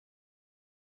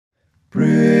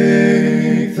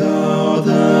Break thou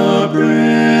the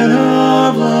bread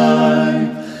of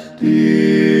life,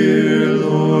 dear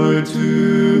Lord,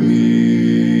 to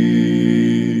me.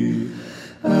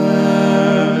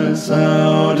 As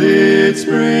thou didst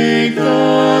break the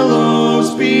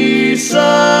loaves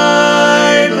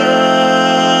beside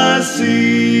the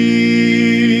sea,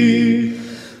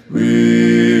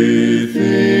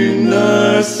 within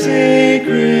the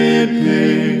sacred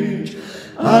page,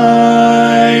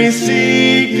 I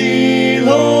seek thee,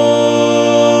 Lord.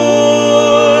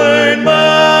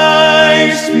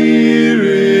 My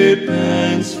spirit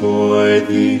pants for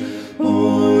thee,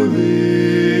 O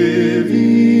living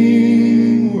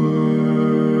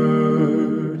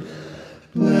word.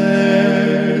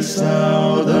 Bless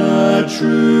thou the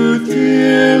truth,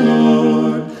 dear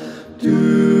Lord,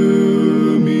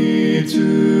 to me,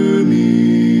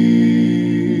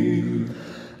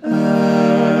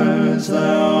 as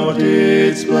thou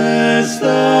didst bless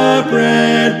the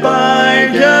bread by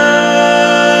Galilee.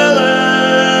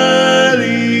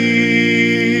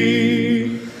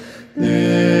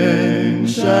 Then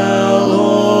shall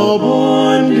all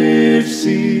bondage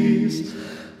cease,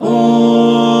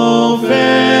 all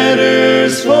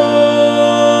fetters fall,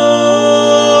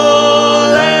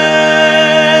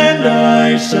 and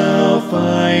I shall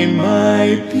find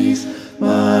my peace,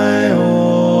 my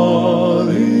all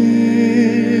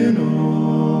in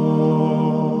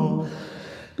all.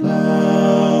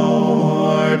 Thou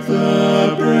art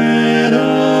the bread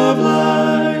of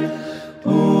life,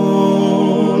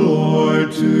 O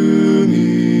Lord, to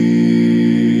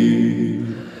me.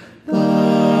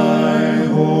 Thy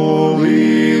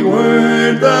holy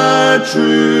word, the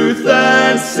truth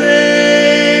that saveth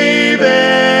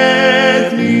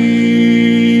me.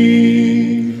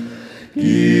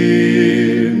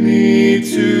 Give me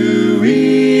to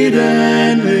eat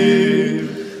and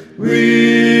live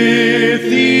with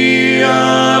thee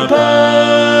above.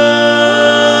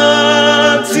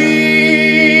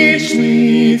 Teach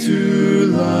me to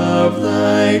love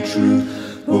thy truth,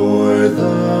 for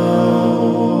thou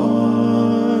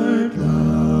art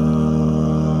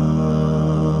love.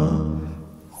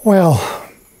 Well,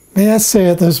 may I say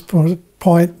at this point,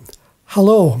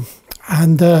 hello,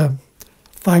 and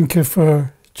thank you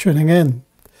for tuning in.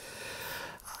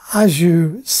 As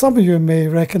some of you may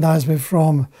recognize me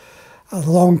from a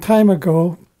long time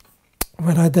ago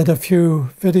when I did a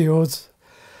few videos,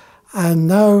 and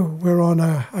now we're on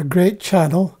a great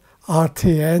channel,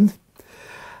 RTN,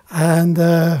 and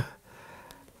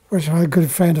which a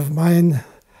good friend of mine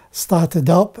started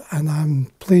up, and I'm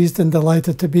pleased and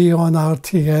delighted to be on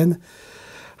RTN.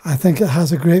 I think it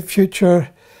has a great future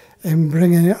in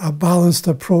bringing a balanced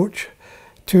approach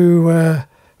to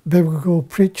biblical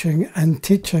preaching and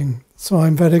teaching. So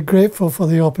I'm very grateful for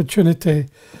the opportunity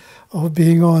of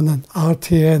being on an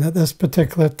RTN at this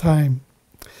particular time.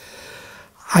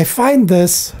 I find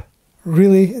this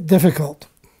really difficult.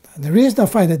 And the reason I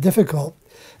find it difficult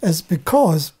is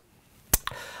because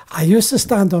I used to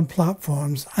stand on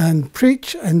platforms and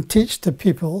preach and teach to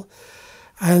people,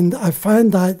 and I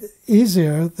find that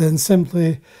easier than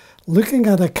simply looking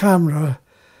at a camera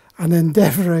and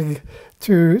endeavoring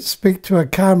to speak to a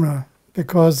camera,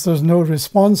 because there's no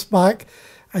response back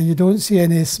and you don't see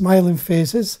any smiling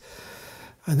faces,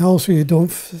 and also you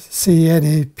don't see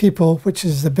any people, which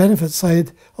is the benefit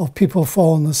side of people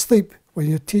falling asleep when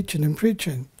you're teaching and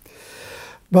preaching.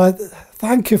 But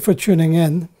thank you for tuning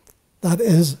in. That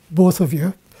is both of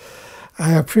you.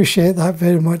 I appreciate that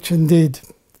very much indeed.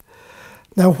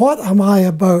 Now, what am I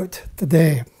about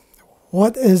today?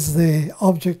 What is the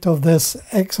object of this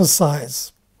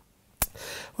exercise?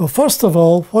 Well, first of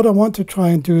all, what I want to try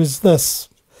and do is this.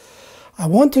 I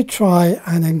want to try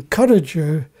and encourage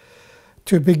you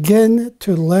to begin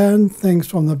to learn things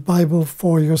from the Bible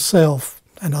for yourself.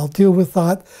 And I'll deal with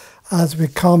that as we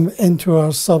come into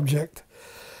our subject.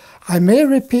 I may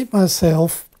repeat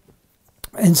myself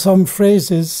in some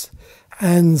phrases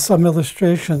and some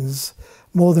illustrations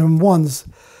more than once,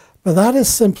 but that is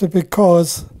simply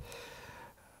because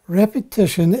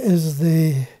repetition is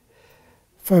the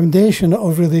foundation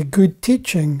of really good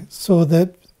teaching, so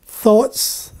that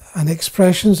thoughts and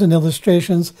expressions and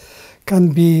illustrations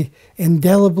can be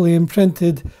indelibly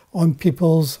imprinted on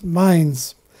people's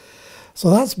minds. So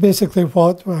that's basically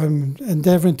what I'm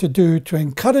endeavoring to do, to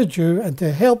encourage you and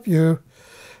to help you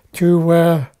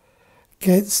to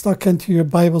get stuck into your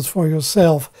Bibles for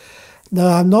yourself. Now,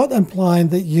 I'm not implying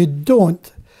that you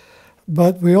don't,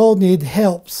 but we all need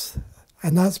helps.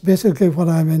 And that's basically what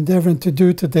I'm endeavoring to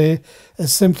do today,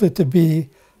 is simply to be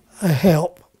a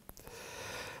help.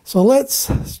 So let's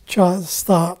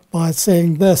start by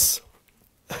saying this.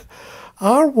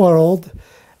 Our world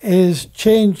is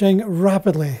changing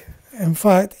rapidly. In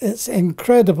fact, it's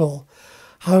incredible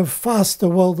how fast the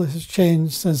world has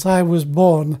changed since I was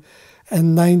born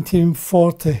in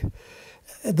 1940.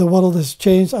 The world has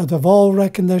changed out of all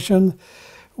recognition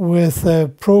with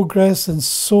progress in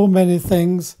so many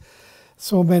things.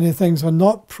 So many things are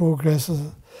not progress,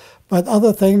 but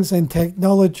other things in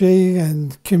technology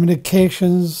and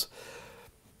communications,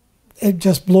 it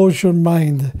just blows your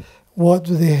mind what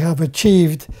they have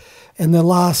achieved in the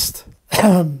last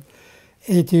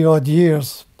 80 odd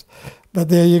years. But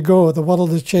there you go, the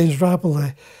world has changed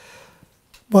rapidly.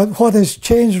 But what has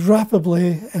changed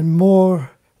rapidly and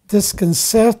more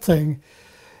disconcerting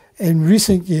in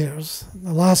recent years,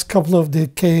 the last couple of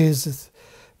decades,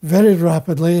 very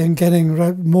rapidly and getting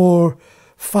more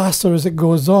faster as it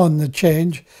goes on, the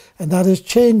change, and that is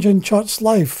change in church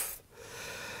life.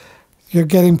 You're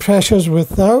getting pressures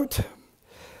without,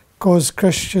 because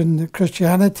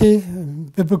Christianity,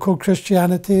 biblical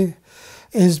Christianity,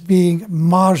 is being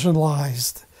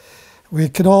marginalized. We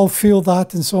can all feel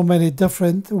that in so many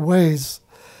different ways.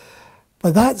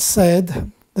 But that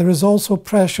said, there is also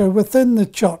pressure within the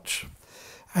church,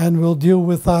 and we'll deal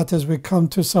with that as we come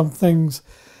to some things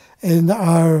in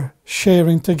our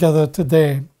sharing together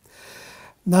today.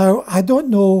 Now, I don't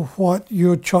know what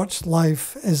your church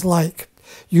life is like.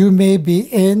 You may be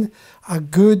in a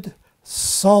good,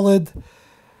 solid,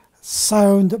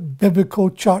 sound biblical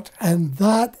church, and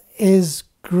that is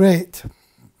great.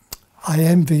 I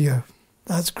envy you.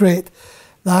 That's great.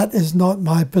 That is not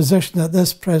my position at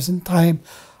this present time,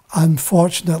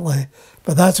 unfortunately.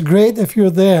 But that's great if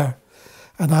you're there.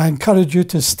 And I encourage you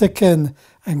to stick in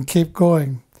and keep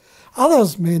going.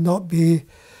 Others may not be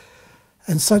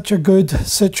in such a good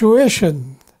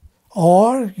situation.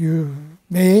 Or you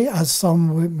may, as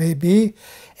some may be,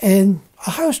 in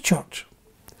a house church.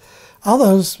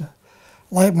 Others,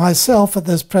 like myself at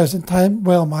this present time,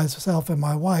 well, myself and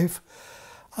my wife,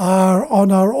 are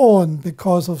on our own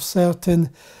because of certain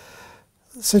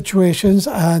situations,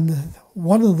 and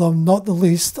one of them, not the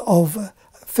least, of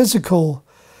physical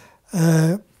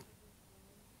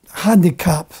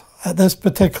handicap at this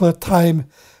particular time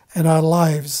in our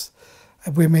lives.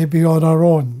 We may be on our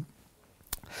own.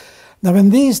 Now, in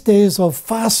these days of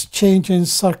fast-changing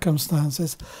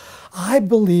circumstances, I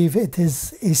believe it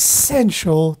is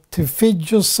essential to feed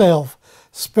yourself,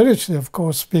 spiritually, of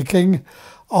course, speaking,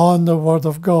 on the Word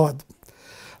of God.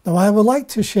 Now, I would like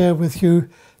to share with you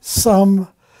some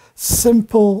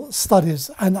simple studies,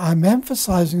 and I'm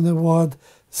emphasizing the word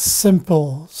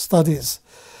simple studies.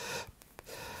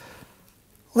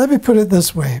 Let me put it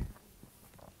this way.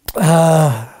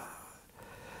 I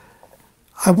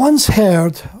once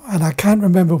heard, and I can't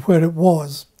remember where it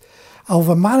was, of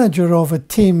a manager of a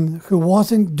team who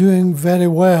wasn't doing very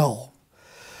well.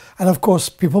 And of course,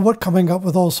 people were coming up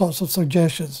with all sorts of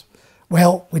suggestions.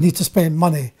 Well, we need to spend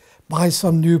money, buy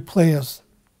some new players,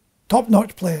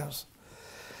 top-notch players.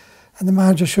 And the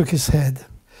manager shook his head.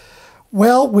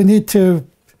 Well, we need to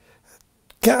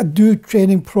get a new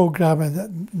training program. And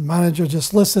the manager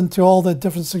just listened to all the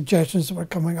different suggestions that were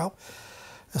coming up.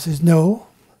 I says, no,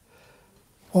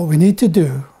 what we need to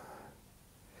do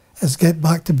is get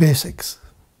back to basics.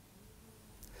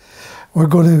 We're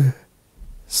going to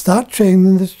start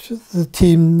training the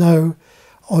team now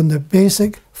on the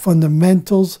basic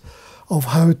fundamentals of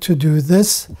how to do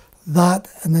this, that,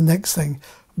 and the next thing.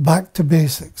 Back to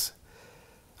basics.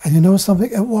 And you know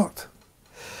something? It worked.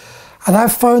 And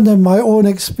I've found in my own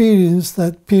experience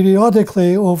that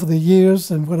periodically over the years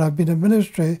and when I've been in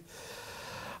ministry,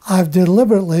 I've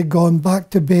deliberately gone back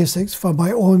to basics for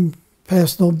my own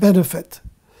personal benefit,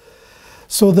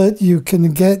 so that you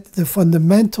can get the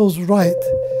fundamentals right,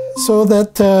 so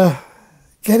that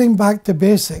getting back to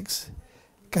basics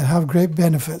can have great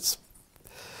benefits.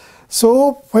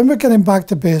 So when we're getting back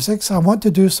to basics, I want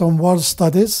to do some word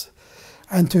studies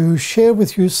and to share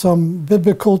with you some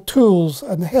biblical tools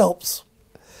and helps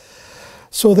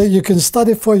so that you can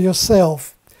study for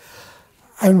yourself.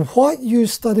 And what you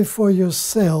study for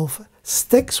yourself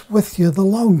sticks with you the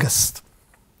longest.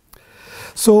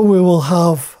 So we will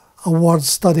have a word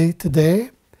study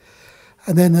today.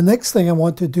 And then the next thing I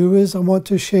want to do is I want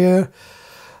to share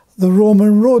the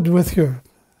Roman Road with you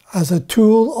as a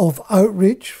tool of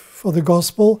outreach for the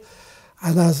gospel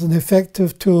and as an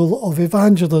effective tool of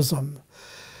evangelism.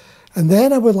 And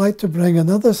then I would like to bring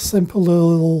another simple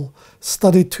little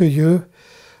study to you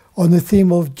on the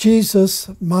theme of Jesus,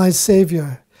 my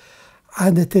Saviour.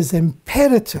 And it is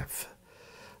imperative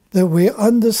that we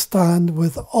understand,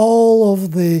 with all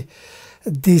of the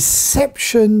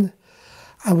deception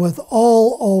and with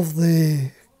all of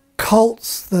the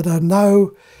cults that are now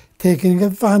taking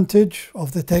advantage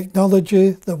of the technology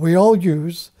that we all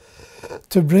use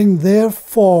to bring their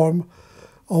form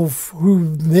of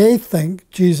who they think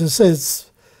Jesus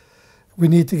is. We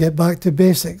need to get back to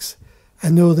basics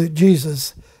and know that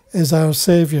Jesus is our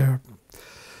Saviour.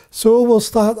 So we'll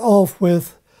start off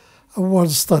with a word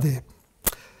study.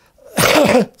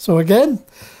 So again,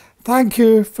 thank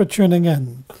you for tuning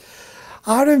in.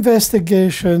 Our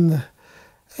investigation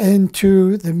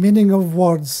into the meaning of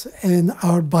words in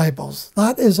our Bibles,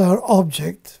 that is our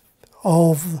object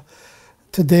of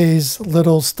today's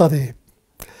little study.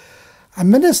 A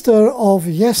minister of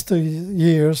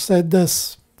yesteryear said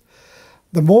this: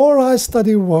 "The more I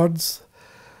study words,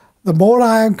 the more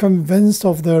I am convinced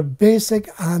of their basic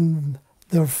and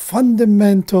their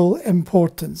fundamental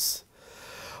importance.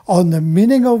 On the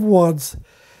meaning of words,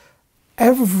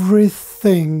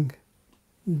 everything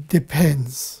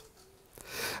depends."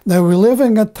 Now, we live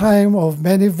in a time of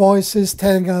many voices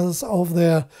telling us of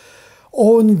their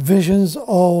own visions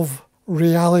of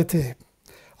reality,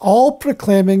 all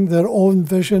proclaiming their own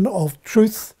vision of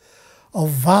truth, of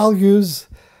values,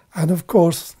 and of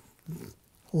course,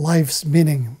 life's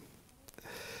meaning.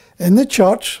 In the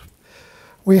church,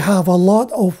 we have a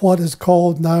lot of what is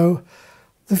called now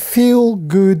the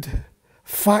feel-good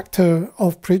factor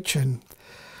of preaching,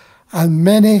 and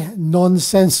many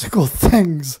nonsensical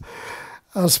things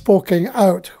are spoken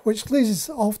out, which leads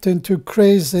often to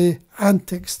crazy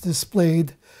antics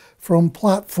displayed from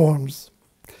platforms.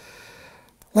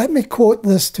 Let me quote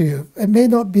this to you. It may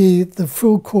not be the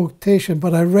full quotation,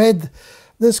 but I read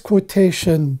this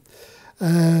quotation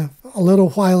a little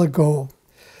while ago,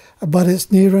 but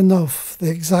it's near enough the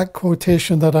exact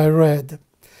quotation that I read.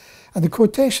 And the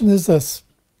quotation is this: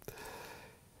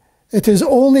 "It is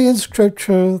only in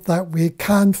Scripture that we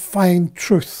can find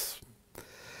truth.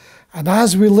 And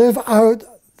as we live out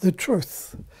the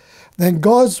truth, then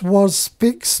God's Word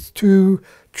speaks to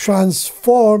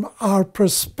transform our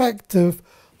perspective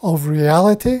of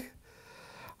reality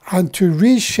and to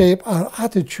reshape our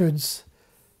attitudes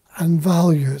and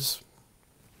values."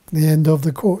 The end of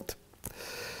the quote.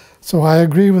 So I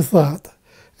agree with that.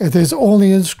 It is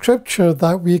only in Scripture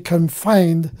that we can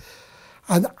find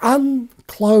an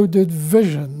unclouded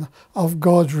vision of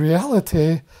God's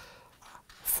reality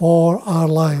for our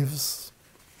lives.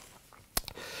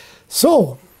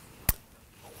 So,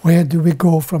 where do we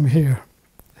go from here?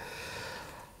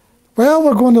 Well,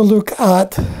 we're going to look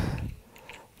at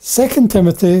 2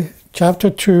 Timothy chapter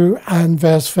 2 and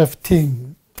verse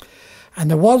 15. And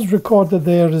the words recorded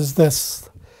there is this: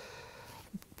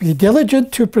 "Be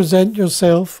diligent to present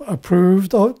yourself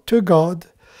approved to God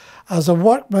as a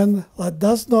workman that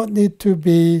does not need to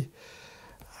be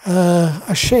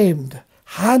ashamed,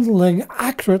 handling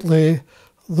accurately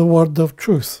the word of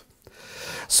truth."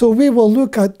 So we will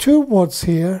look at two words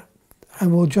here,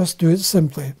 and we'll just do it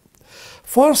simply.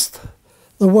 First,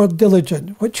 the word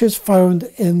diligent, which is found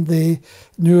in the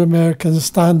New American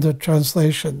Standard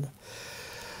Translation.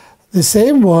 The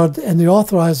same word in the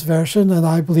Authorized Version, and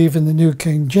I believe in the New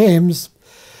King James,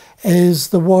 is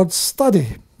the word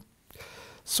study.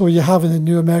 So you have in the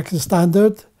New American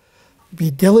Standard,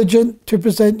 "Be diligent to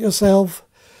present yourself,"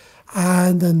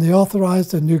 and in the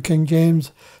Authorized and New King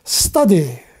James,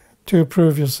 "Study to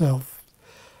approve yourself."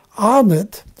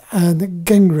 Arnott and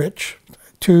Gingrich,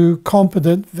 two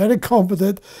competent, very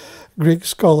competent Greek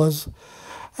scholars,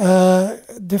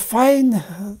 define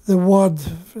the word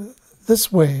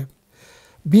this way: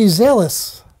 "Be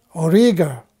zealous or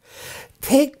eager.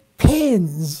 Take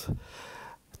pains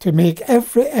to make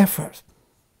every effort."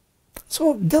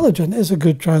 So diligent is a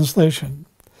good translation.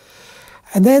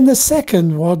 And then the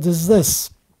second word is this: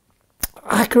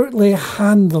 accurately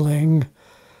handling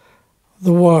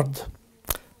the word,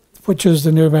 which is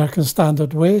the New American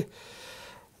Standard way.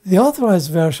 The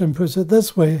Authorized Version puts it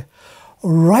this way: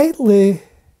 rightly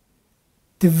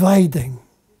dividing.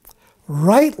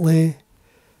 Rightly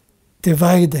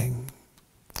dividing.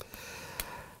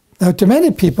 Now, to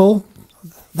many people,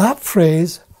 that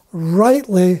phrase,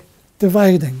 rightly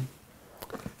dividing.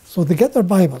 So they get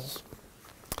their Bibles.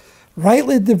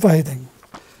 Rightly dividing.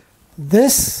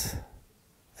 This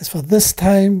is for this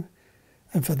time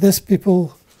and for this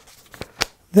people.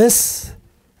 This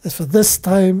is for this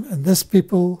time and this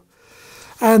people.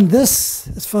 And this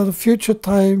is for the future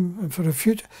time and for the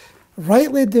future.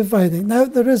 Rightly dividing. Now,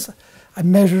 there is a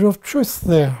measure of truth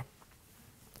there.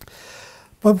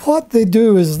 But what they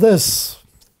do is this: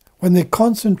 when they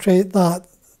concentrate that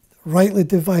rightly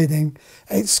dividing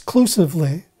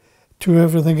exclusively to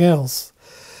everything else.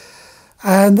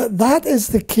 And that is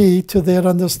the key to their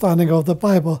understanding of the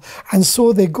Bible. And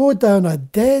so they go down a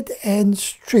dead-end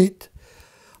street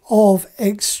of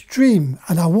extreme,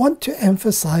 and I want to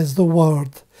emphasize the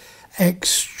word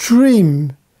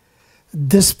extreme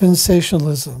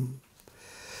dispensationalism,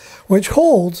 which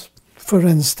holds, for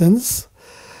instance,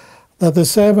 that the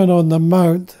Sermon on the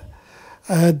Mount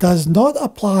does not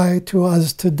apply to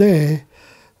us today,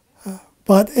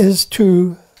 but is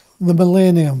to the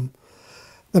millennium.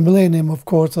 The millennium, of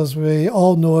course, as we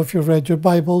all know if you've read your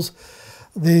Bibles,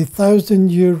 the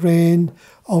 1,000-year reign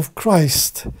of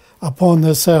Christ upon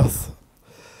this earth.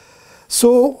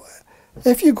 So,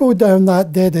 if you go down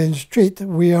that dead-end street,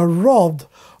 we are robbed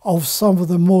of some of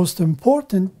the most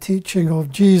important teaching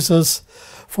of Jesus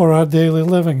for our daily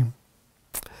living.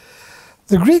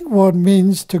 The Greek word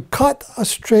means to cut a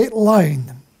straight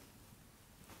line.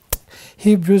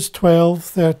 Hebrews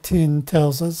 12:13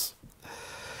 tells us,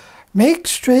 "Make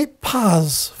straight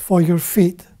paths for your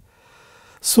feet,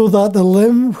 so that the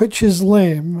limb which is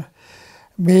lame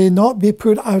may not be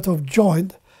put out of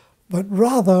joint, but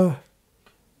rather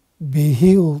be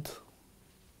healed."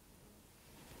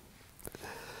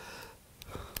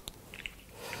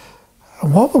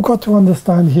 And what we've got to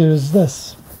understand here is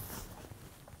this,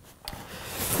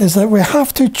 is that we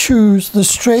have to choose the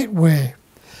straight way.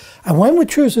 And when we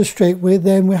choose the straight way,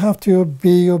 then we have to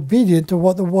be obedient to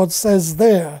what the word says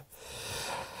there.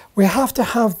 We have to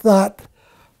have that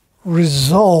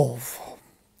resolve.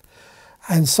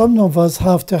 And some of us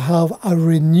have to have a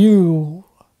renewal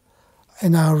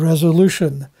in our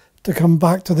resolution to come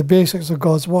back to the basics of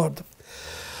God's word.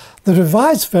 The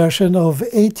Revised Version of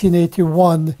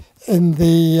 1881 in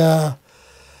the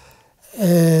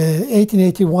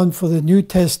 1881 for the New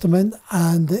Testament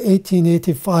and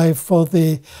 1885 for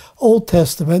the Old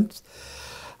Testament,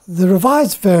 the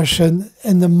Revised Version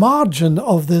in the margin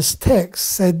of this text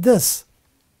said this: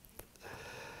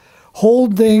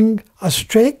 "Holding a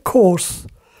straight course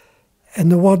in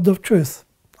the word of truth."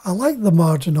 I like the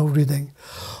marginal reading.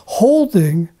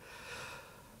 Holding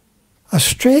a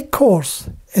straight course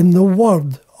in the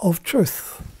word of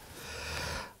truth.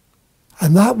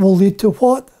 And that will lead to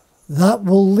what? That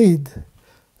will lead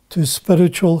to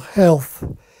spiritual health,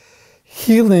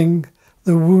 healing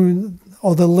the wound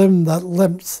or the limb that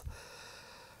limps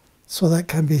so that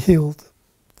can be healed.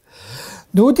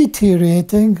 No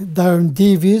deteriorating down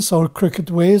devious or crooked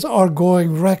ways or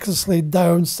going recklessly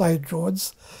down side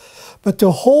roads, but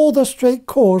to hold a straight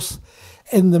course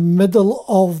in the middle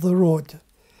of the road.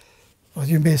 Well,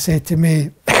 you may say to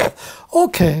me,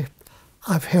 okay,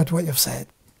 I've heard what you've said.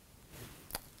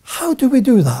 How do we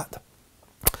do that?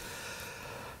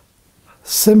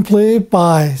 Simply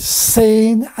by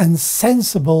sane and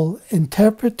sensible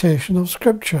interpretation of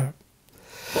Scripture.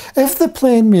 If the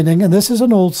plain meaning, and this is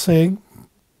an old saying,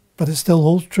 but it still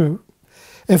holds true,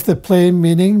 if the plain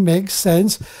meaning makes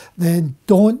sense, then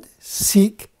don't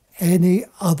seek any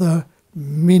other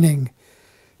meaning.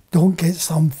 Don't get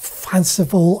some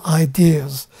fanciful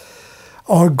ideas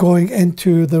or going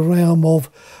into the realm of,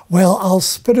 well, I'll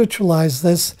spiritualize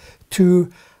this to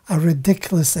a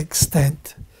ridiculous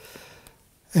extent.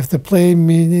 If the plain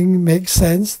meaning makes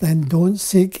sense, then don't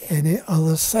seek any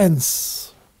other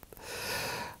sense.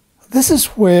 This is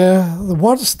where the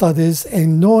word studies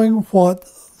in knowing what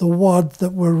the word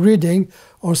that we're reading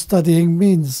or studying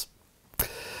means.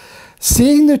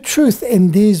 Seeing the truth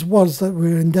in these words that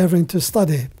we're endeavoring to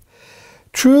study.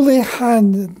 Truly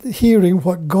hearing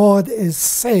what God is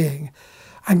saying,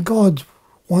 and God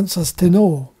wants us to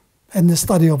know in the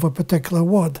study of a particular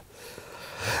word.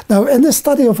 Now, in the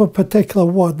study of a particular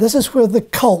word, this is where the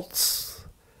cults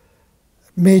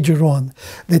major on.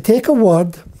 They take a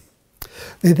word,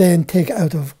 they then take it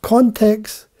out of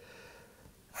context,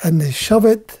 and they shove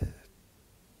it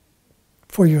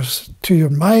to your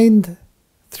mind,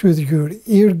 through your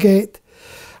ear gate,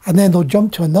 and then they'll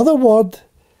jump to another word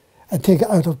and take it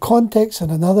out of context and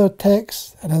another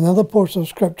text and another portion of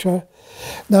Scripture.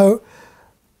 Now,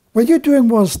 when you're doing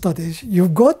word studies,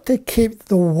 you've got to keep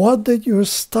the word that you're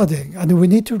studying, and we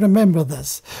need to remember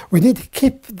this. We need to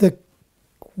keep the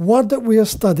word that we are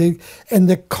studying in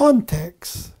the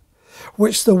context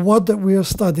which the word that we are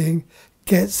studying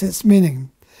gets its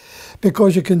meaning.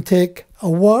 Because you can take a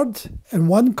word in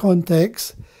one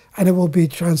context and it will be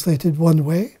translated one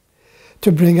way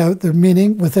to bring out the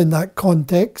meaning within that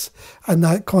context and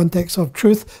that context of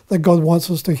truth that God wants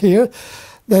us to hear.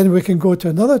 Then we can go to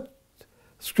another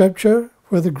scripture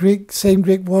where the same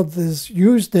Greek word is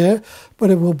used there, but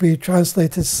it will be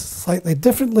translated slightly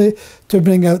differently to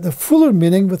bring out the fuller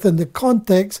meaning within the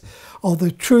context of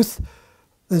the truth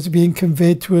that's being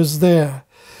conveyed to us there.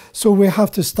 So we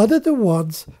have to study the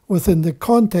words within the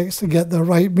context to get the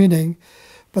right meaning,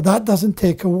 but that doesn't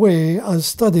take away us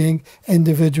studying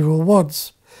individual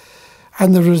words.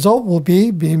 And the result will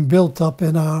be being built up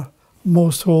in our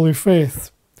most holy faith.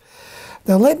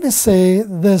 Now let me say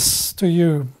this to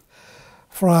you,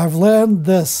 for I've learned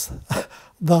this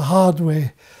the hard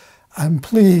way, and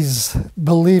please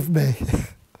believe me,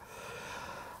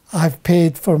 I've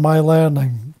paid for my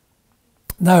learning.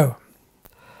 Now,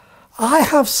 I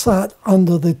have sat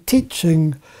under the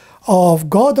teaching of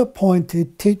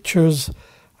God-appointed teachers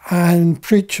and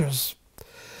preachers,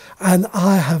 and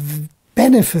I have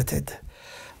benefited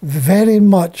very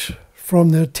much from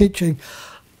their teaching,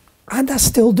 and I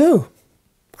still do.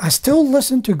 I still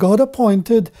listen to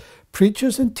God-appointed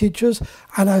preachers and teachers,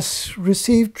 and I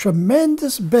receive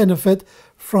tremendous benefit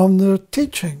from their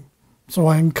teaching. So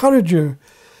I encourage you,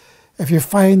 if you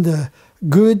find a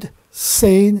good,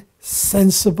 sane,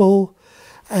 sensible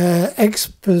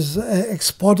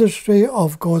expository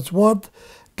of God's Word,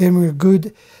 giving a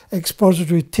good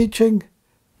expository teaching,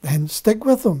 then stick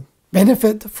with them.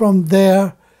 Benefit from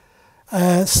their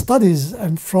studies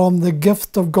and from the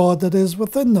gift of God that is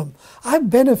within them. I've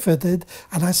benefited,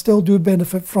 and I still do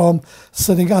benefit from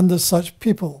sitting under such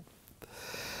people.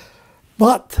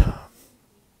 But,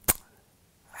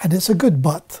 and it's a good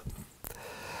but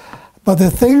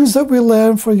the things that we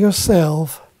learn for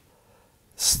yourself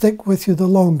stick with you the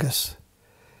longest.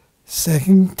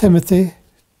 2 Timothy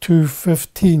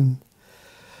 2:15.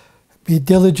 Be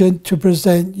diligent to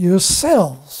present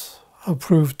yourselves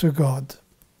approved to God.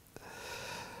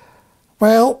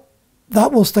 Well,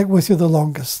 that will stick with you the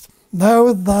longest.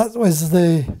 Now that was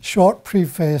the short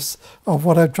preface of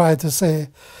what I've tried to say.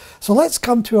 So let's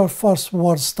come to our first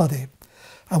word study.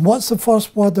 And what's the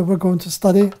first word that we're going to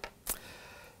study?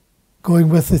 Going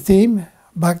with the theme,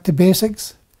 back to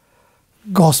basics,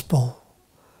 gospel.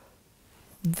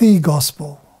 The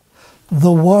gospel.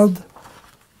 The word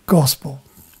gospel.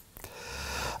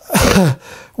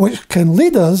 Which can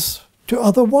lead us to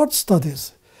other word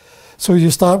studies. So you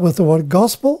start with the word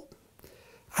gospel,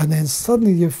 and then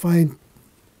suddenly you find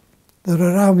there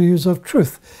are avenues of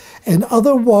truth. In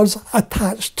other words,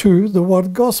 attached to the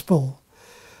word gospel,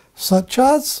 such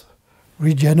as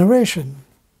regeneration,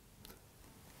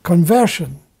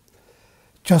 conversion,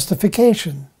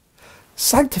 justification,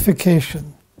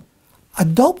 sanctification,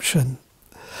 adoption.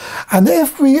 And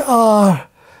if we are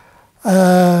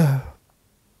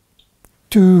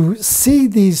to see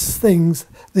these things,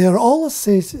 they are all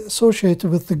associated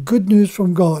with the good news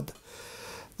from God,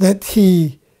 that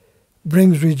He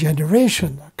brings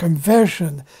regeneration,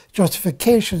 conversion,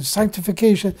 justification,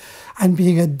 sanctification, and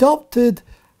being adopted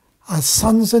as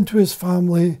sons into His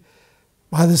family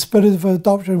by the Spirit of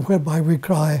adoption, whereby we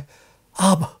cry,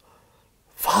 Abba,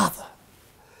 Father.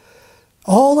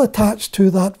 All attached to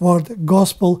that word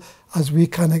gospel, as we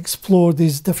can explore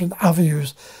these different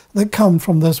avenues that come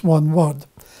from this one word.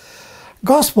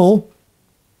 Gospel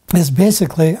is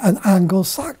basically an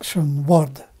Anglo-Saxon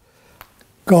word,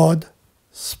 God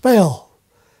spell,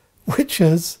 which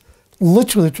is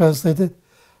literally translated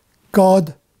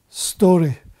God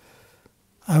story.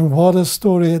 And what a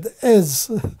story it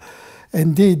is.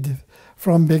 Indeed,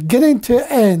 from beginning to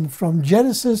end, from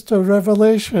Genesis to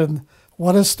Revelation,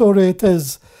 what a story it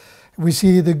is. We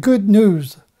see the good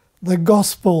news, the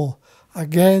gospel,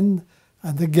 again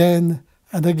and again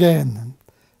and again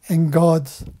in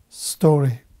God's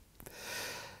story.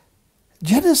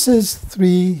 Genesis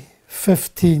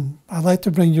 3:15. I'd like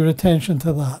to bring your attention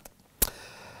to that.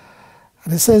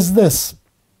 And it says this: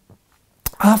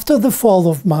 after the fall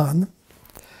of man,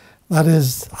 that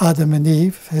is Adam and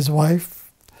Eve, his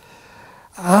wife,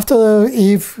 after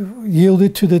Eve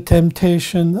yielded to the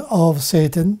temptation of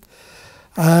Satan,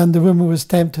 and the woman was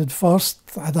tempted first,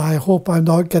 and I hope I'm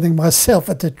not getting myself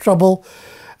into trouble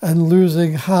and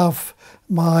losing half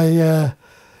my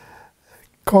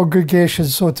congregation,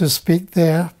 so to speak,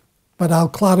 there, but I'll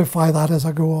clarify that as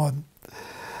I go on.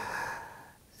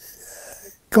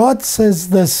 God says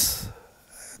this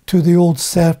to the old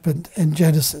serpent in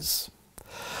Genesis: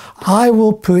 I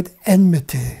will put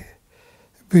enmity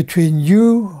between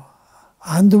you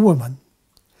and the woman,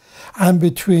 and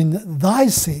between thy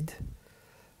seed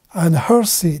and her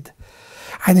seed,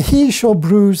 and he shall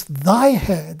bruise thy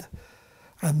head,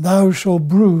 and thou shalt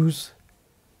bruise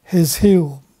his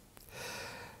heel.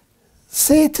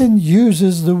 Satan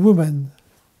uses the woman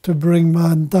to bring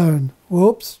man down.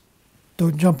 Whoops,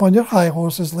 don't jump on your high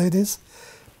horses, ladies.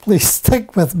 Please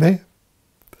stick with me.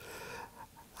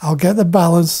 I'll get the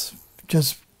balance,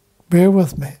 just bear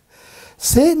with me.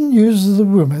 Satan uses the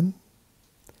woman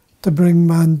to bring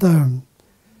man down.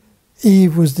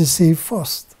 Eve was deceived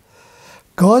first.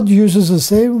 God uses the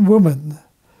same woman,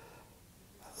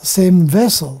 the same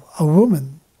vessel, a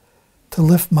woman, to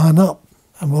lift man up,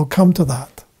 and we'll come to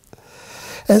that.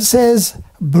 It says,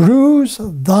 bruise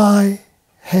thy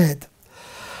head.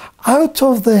 Out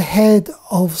of the head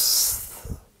of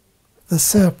the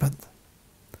serpent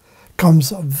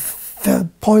comes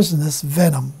poisonous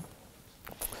venom.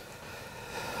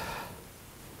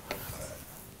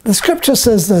 The scripture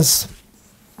says this,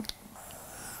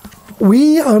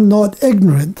 we are not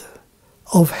ignorant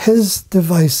of his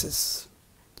devices.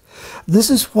 This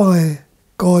is why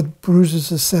God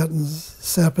bruises a certain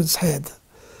serpent's head,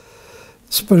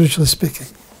 spiritually speaking.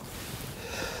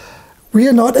 We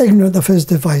are not ignorant of his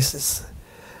devices.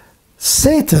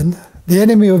 Satan, the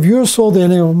enemy of your soul, the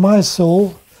enemy of my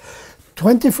soul,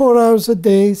 24 hours a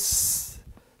day,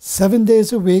 7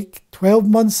 days a week, 12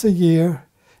 months a year,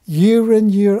 year in,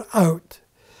 year out,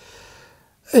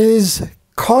 is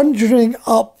conjuring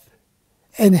up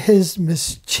in his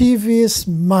mischievous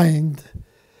mind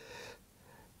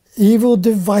evil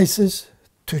devices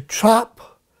to trap,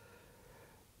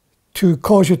 to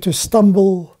cause you to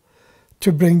stumble,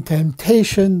 to bring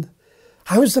temptation.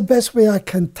 How is the best way I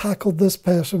can tackle this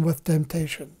person with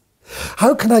temptation?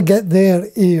 How can I get their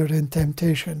ear in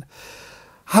temptation?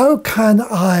 How can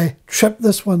I trip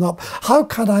this one up? How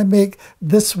can I make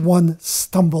this one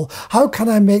stumble? How can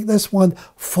I make this one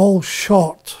fall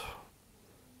short?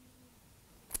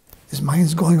 His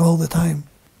mind's going all the time,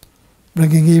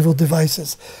 bringing evil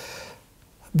devices.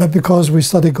 But because we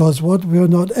study God's word, we are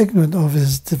not ignorant of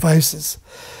his devices.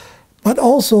 But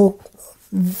also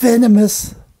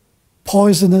venomous,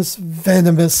 poisonous,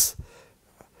 venomous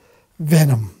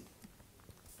venom.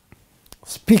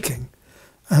 Speaking,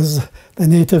 as the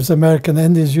natives American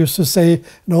Indians used to say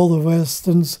in all the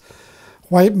westerns,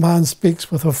 white man speaks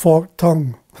with a forked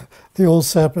tongue. The old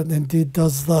serpent indeed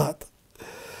does that.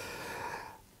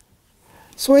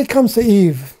 So he comes to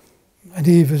Eve, and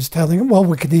Eve is telling him, well,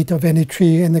 we can eat of any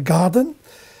tree in the garden,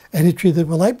 any tree that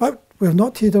we like, but we've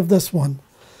not to eat of this one.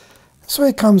 So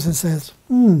he comes and says,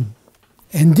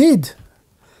 indeed,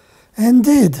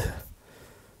 indeed.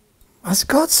 Has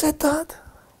God said that?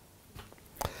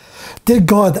 Did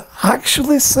God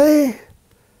actually say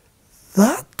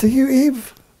that to you,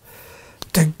 Eve?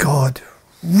 Did God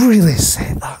really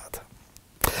say that?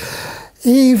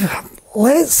 Eve,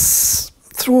 let's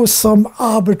throw some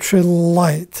arbitrary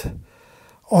light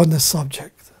on the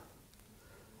subject.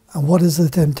 And what is the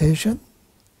temptation?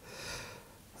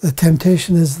 The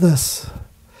temptation is this: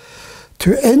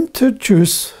 to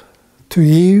introduce to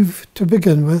Eve to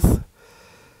begin with,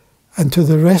 and to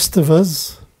the rest of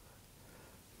us,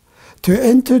 to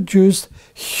introduce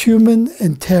human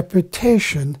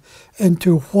interpretation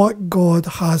into what God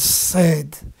has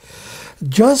said.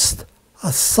 Just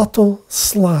a subtle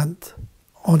slant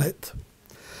on it.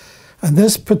 And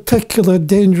this particular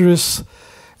dangerous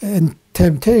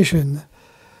temptation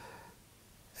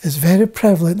is very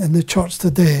prevalent in the church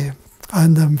today,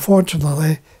 and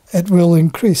unfortunately it will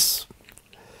increase.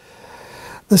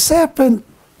 The serpent's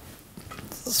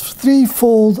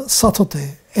threefold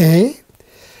subtlety. A,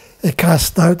 he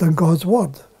cast doubt on God's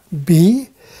word. B,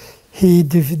 he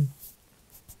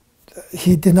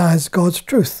denies God's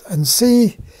truth. And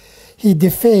C, he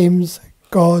defames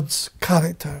God's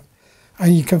character.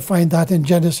 And you can find that in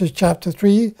Genesis chapter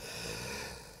 3.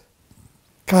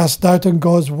 Cast doubt on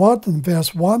God's word in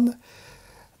verse 1.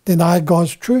 Deny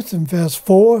God's truth in verse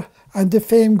 4. And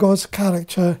defame God's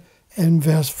character in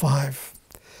verse 5.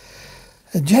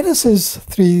 In Genesis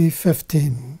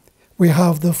 3:15, we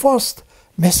have the first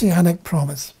messianic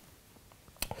promise.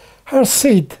 Her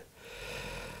seed,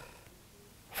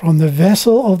 from the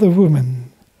vessel of the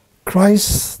woman,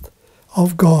 Christ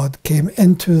of God, came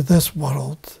into this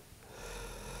world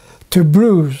to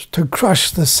bruise, to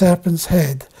crush the serpent's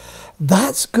head.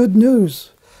 That's good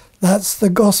news. That's the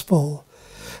gospel.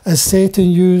 As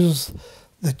Satan used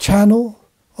the channel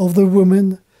of the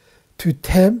woman to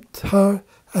tempt her,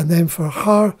 and then for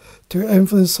her to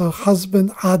influence her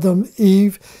husband, Adam,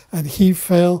 Eve, and he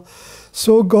fell.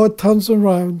 So God turns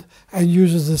around and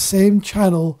uses the same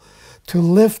channel to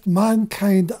lift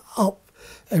mankind up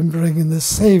in bringing the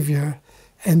Saviour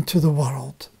into the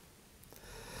world.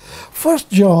 1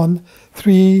 John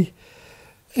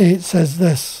 3:8 says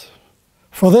this: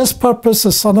 For this purpose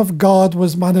the Son of God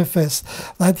was manifest,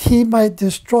 that he might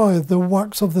destroy the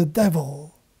works of the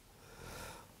devil,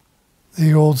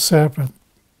 the old serpent.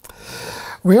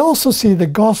 We also see the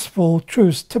gospel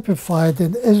truths typified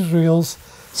in Israel's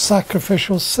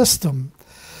sacrificial system.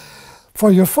 For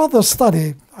your further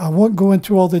study, I won't go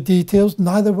into all the details,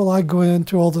 neither will I go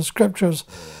into all the scriptures,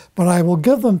 but I will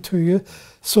give them to you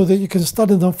so that you can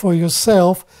study them for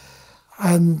yourself,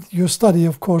 and your study,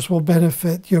 of course, will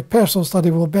benefit, your personal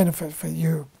study will benefit for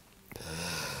you.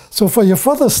 So for your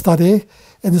further study,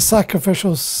 in the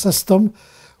sacrificial system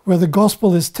where the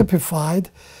gospel is typified,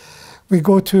 we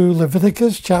go to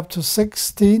Leviticus chapter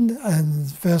 16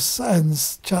 and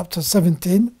chapter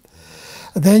 17.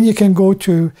 Then you can go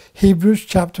to Hebrews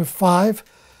chapter 5,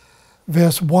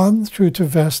 verse 1 through to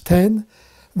verse 10.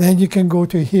 Then you can go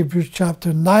to Hebrews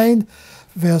chapter 9,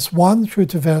 verse 1 through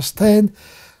to verse 10.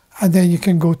 And then you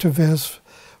can go to verse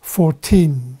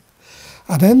 14.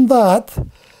 And in that,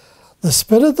 the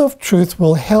Spirit of truth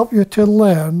will help you to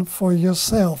learn for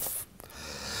yourself.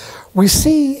 We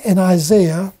see in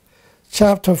Isaiah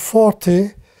chapter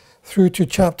 40 through to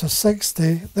chapter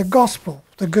 60, the gospel,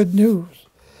 the good news.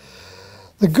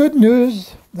 The good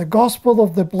news, the gospel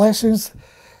of the blessings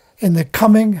in the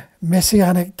coming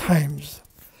messianic times.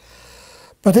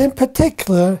 But in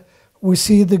particular, we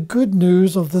see the good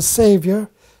news of the Savior,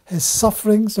 his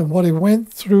sufferings and what he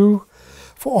went through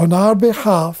on our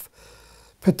behalf,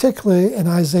 particularly in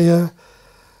Isaiah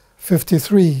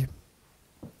 53.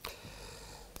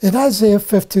 In Isaiah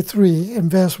 53, in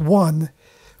verse 1,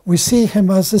 we see him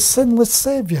as the sinless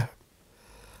Savior,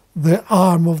 the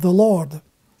arm of the Lord.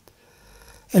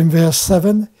 In verse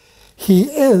 7, he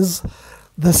is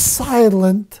the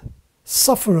silent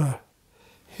sufferer.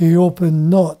 He opened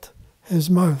not his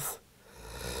mouth.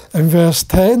 In verse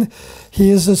 10, he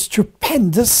is a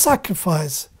stupendous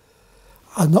sacrifice,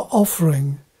 an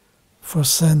offering for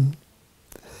sin.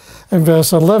 In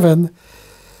verse 11,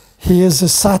 he is a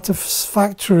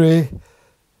satisfactory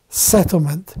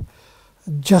settlement,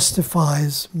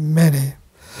 justifies many.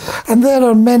 And there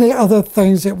are many other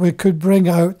things that we could bring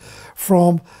out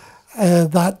from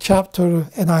that chapter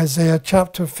in Isaiah,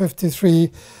 chapter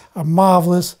 53, a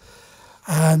marvelous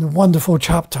and wonderful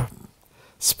chapter,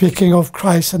 speaking of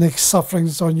Christ and his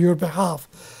sufferings on your behalf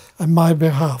and my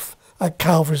behalf at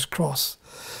Calvary's cross.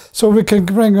 So we can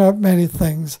bring out many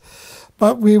things,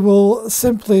 but we will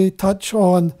simply touch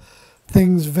on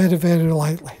things very, very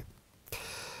lightly.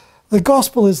 The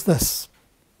gospel is this.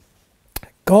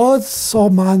 God saw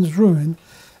man's ruin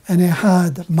and he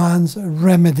had man's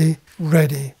remedy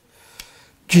ready.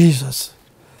 Jesus.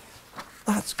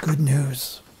 That's good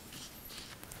news.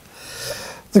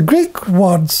 The Greek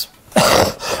words,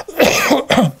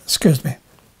 excuse me,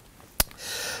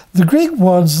 the Greek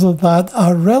words that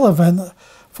are relevant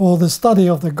for the study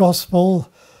of the gospel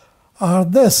are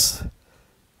this,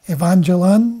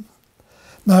 evangelon.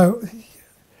 Now,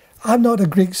 I'm not a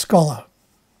Greek scholar.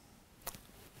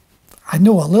 I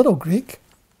know a little Greek.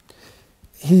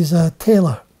 He's a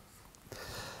tailor.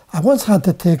 I once had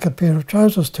to take a pair of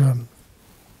trousers to him.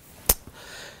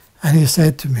 And he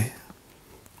said to me,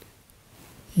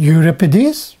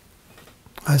 Euripides?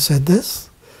 I said this.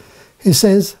 He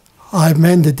says, I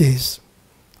Mendades.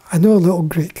 I know a little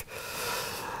Greek,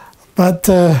 but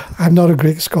I'm not a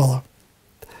Greek scholar.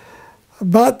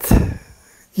 But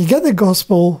you get the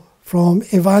gospel from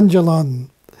evangelon,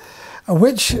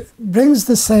 which brings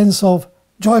the sense of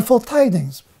joyful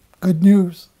tidings, good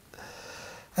news.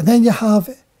 And then you have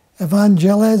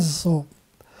evangelizo,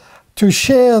 to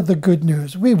share the good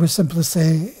news. We would simply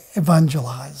say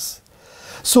evangelize.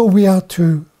 So we are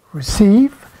to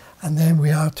receive and then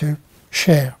we are to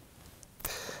share.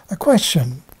 A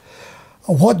question,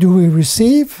 what do we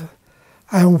receive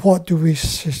and what do we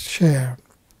share?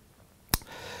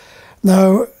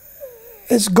 Now,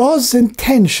 it's God's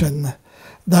intention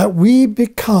that we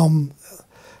become,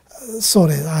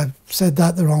 sorry, I said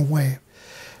that the wrong way.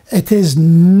 It is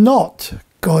not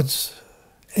God's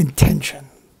intention,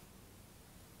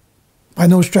 by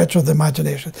no stretch of the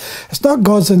imagination. It's not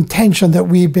God's intention that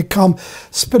we become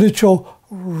spiritual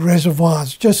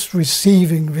reservoirs, just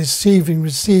receiving,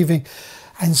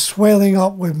 and swelling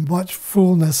up with much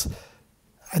fullness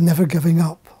and never giving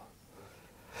up.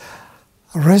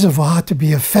 A reservoir, to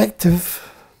be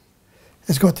effective,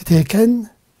 has got to take in,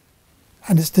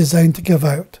 and it's designed to give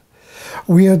out.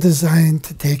 We are designed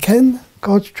to take in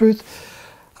God's truth,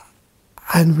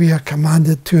 and we are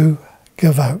commanded to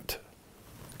give out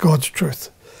God's truth.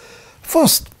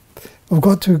 First, we've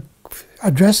got to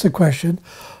address the question,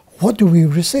 what do we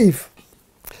receive?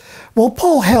 Well,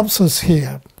 Paul helps us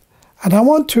here, and I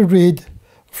want to read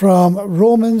from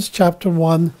Romans chapter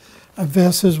 1 and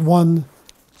verses 1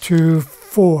 to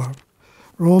 4.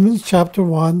 Romans chapter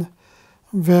 1,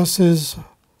 verses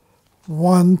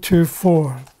 1 to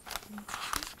 4.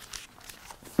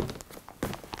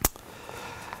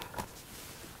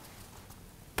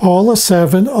 Paul, a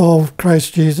servant of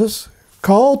Christ Jesus,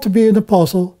 called to be an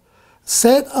apostle,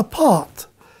 set apart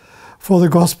for the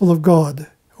gospel of God,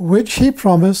 which he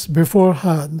promised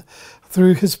beforehand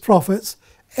through his prophets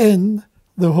in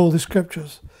the Holy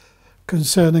Scriptures,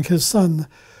 concerning his Son,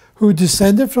 who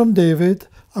descended from David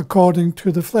according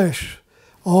to the flesh,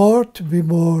 or to be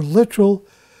more literal,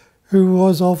 who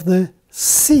was of the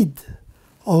seed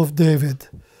of David,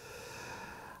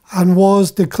 and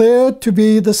was declared to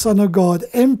be the Son of God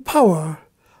in power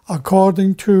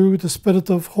according to the Spirit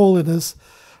of holiness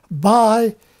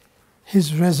by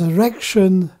his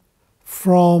resurrection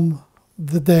from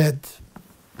the dead.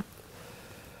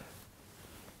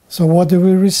 So what do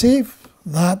we receive?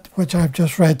 That which I've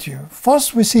just read to you.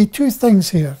 First, we see two things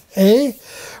here. A,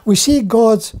 we see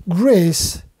God's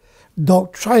grace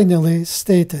doctrinally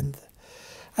stated.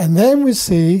 And then we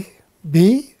see,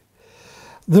 B,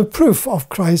 the proof of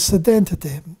Christ's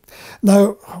identity.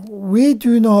 Now, we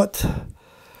will not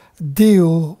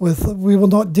deal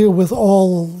with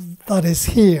all that is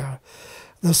here.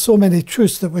 There's so many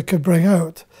truths that we could bring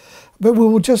out. But we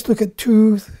will just look at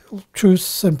two truths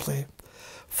simply.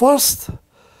 First,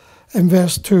 in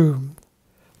verse 2,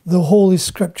 the Holy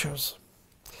Scriptures.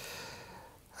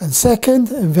 And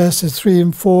second, in verses 3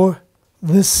 and 4,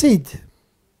 the seed,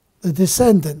 the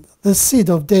descendant, the seed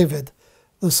of David,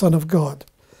 the Son of God.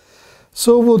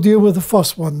 So we'll deal with the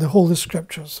first one, the Holy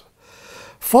Scriptures.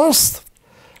 First,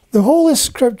 the Holy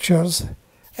Scriptures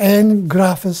en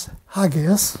Graphis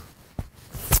Hagios.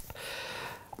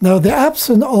 Now, the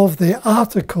absence of the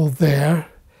article there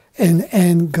in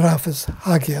en Graphis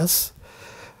Hagios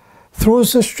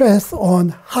throws the stress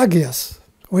on Hagios,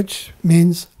 which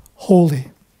means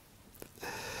holy.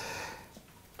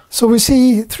 So we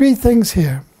see three things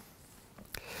here.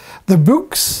 The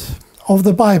books of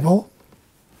the Bible,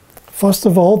 first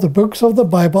of all, the books of the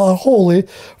Bible are holy,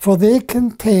 for they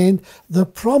contain the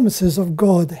promises of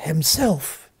God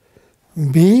himself.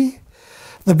 B,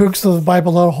 the books of the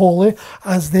Bible are holy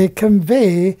as they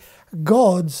convey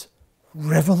God's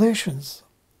revelations.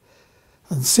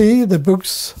 And C, the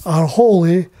books are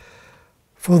holy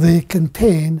for they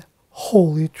contain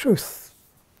holy truth.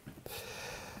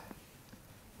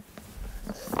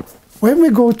 When we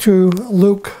go to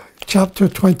Luke chapter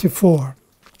 24,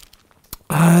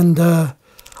 and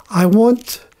I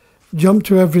won't jump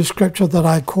to every scripture that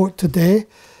I quote today,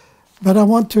 but I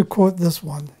want to quote this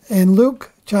one. In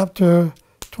Luke chapter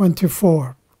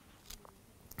 24,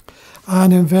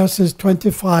 and in verses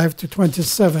 25 to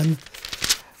 27,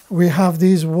 we have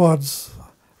these words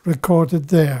recorded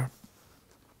there.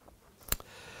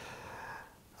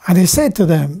 And he said to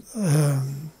them,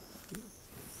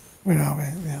 where are we?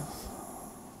 Yeah.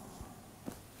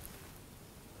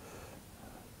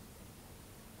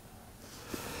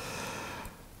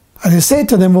 And he said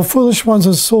to them, O foolish ones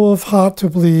and slow of heart to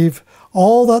believe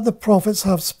all that the prophets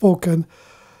have spoken,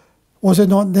 was it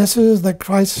not necessary that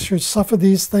Christ should suffer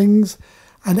these things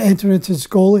and enter into his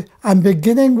glory? And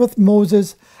beginning with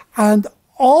Moses and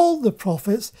all the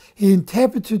prophets, he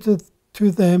interpreted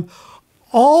to them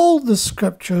all the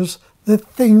scriptures, the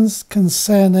things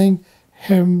concerning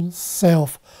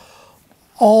himself.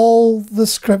 All the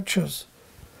scriptures.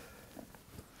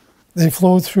 They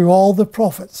flowed through all the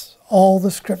prophets, all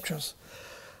the scriptures.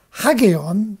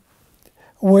 Hagion,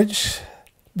 which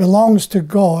belongs to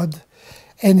God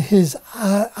in his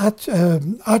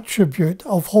attribute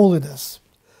of holiness,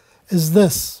 is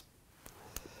this.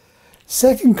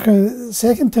 2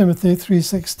 Timothy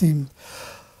 3:16.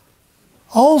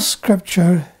 All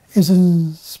scripture is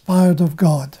inspired of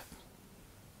God,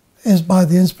 is by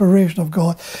the inspiration of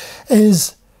God,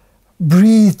 is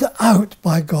breathed out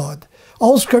by God.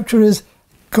 All scripture is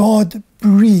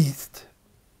God-breathed.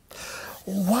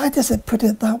 Why does it put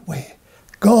it that way?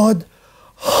 God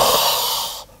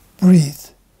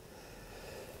breathed.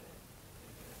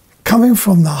 Coming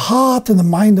from the heart and the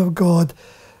mind of God,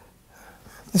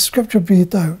 the scripture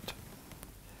breathed out.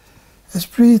 It's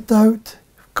breathed out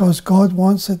because God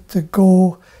wants it to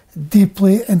go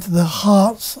deeply into the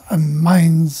hearts and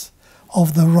minds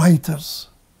of the writers.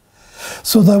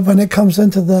 So that when it comes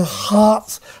into the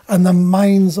hearts and the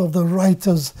minds of the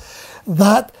writers,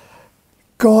 that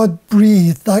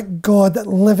God-breathed, that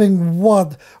God-living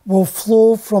word will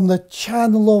flow from the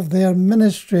channel of their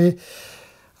ministry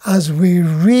as we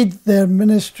read their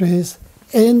ministries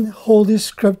in Holy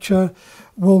Scripture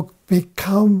will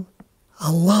become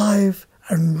alive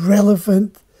and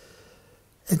relevant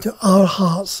into our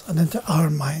hearts and into our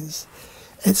minds.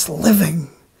 It's living.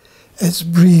 It's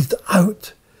breathed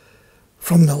out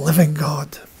from the living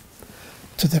God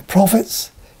to the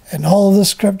prophets in all the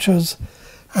scriptures,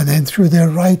 and then through their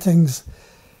writings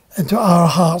into our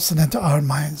hearts and into our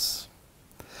minds.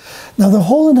 Now the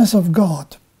holiness of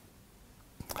God,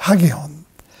 Hagion,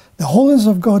 the holiness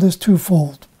of God is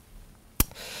twofold.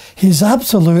 He's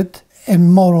absolute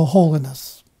in moral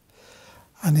holiness,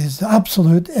 and he's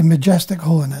absolute in majestic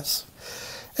holiness.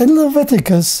 In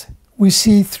Leviticus, we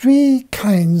see three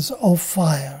kinds of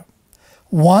fire.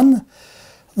 One,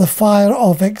 the fire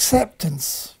of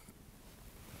acceptance.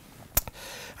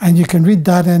 And you can read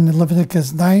that in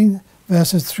Leviticus 9,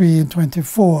 verses 3 and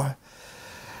 24.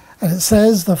 And it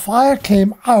says, the fire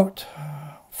came out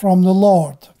from the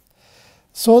Lord.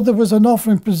 So there was an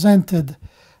offering presented,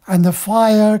 and the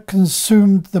fire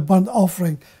consumed the burnt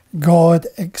offering. God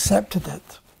accepted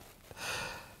it.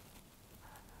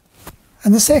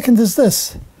 And the second is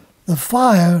this, the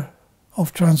fire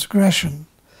of transgression.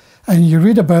 And you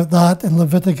read about that in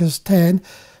Leviticus 10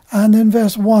 and in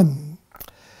verse 1.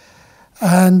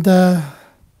 And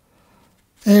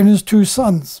Aaron's two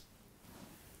sons,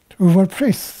 who were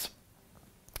priests.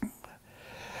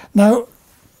 Now,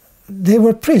 they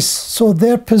were priests, so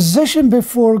their position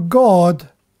before God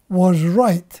was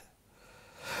right,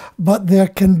 but their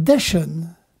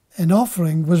condition in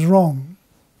offering was wrong.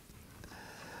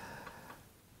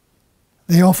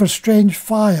 They offer strange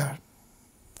fire,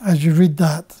 as you read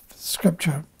that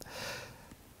scripture.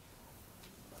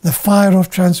 The fire of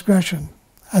transgression.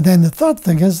 And then the third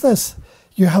thing is this.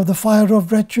 You have the fire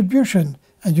of retribution.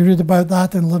 And you read about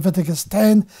that in Leviticus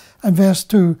 10 and verse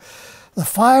 2. The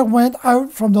fire went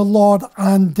out from the Lord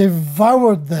and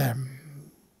devoured them.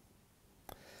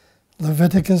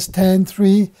 Leviticus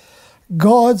 10:3.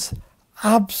 God's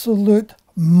absolute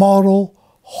moral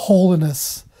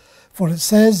holiness. For it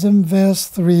says in verse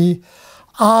 3,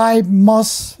 I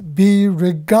must be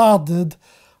regarded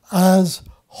as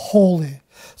holy.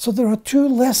 So there are two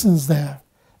lessons there.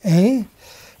 A,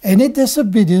 any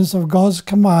disobedience of God's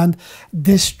command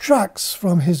distracts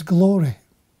from his glory.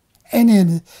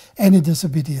 Any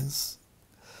disobedience.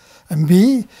 And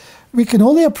B, we can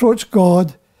only approach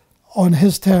God on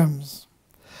his terms.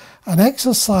 And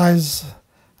exercise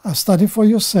a study for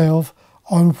yourself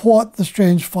on what the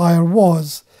strange fire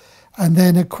was, and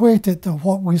then equate it to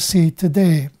what we see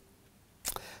today.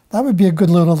 That would be a good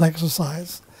little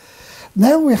exercise.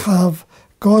 Now we have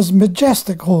God's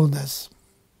majestic holiness.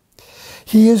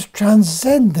 He is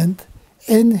transcendent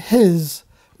in his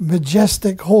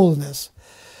majestic holiness.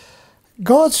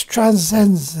 God's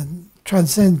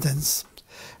transcendence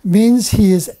means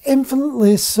he is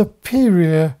infinitely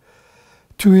superior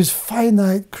to his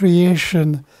finite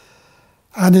creation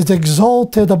and is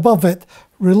exalted above it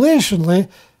relationally,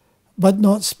 but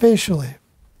not spatially.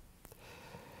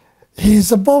 He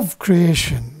is above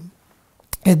creation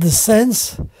in the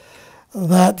sense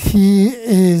that he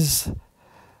is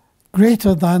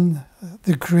greater than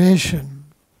the creation.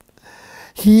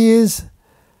 He is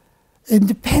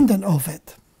independent of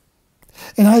it.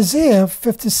 In Isaiah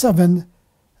 57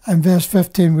 and verse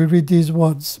 15, we read these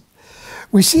words.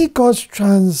 We see God's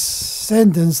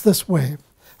transcendence this way,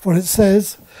 for it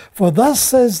says, for thus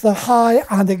says the high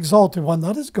and exalted one,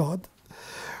 that is God,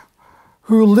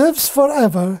 who lives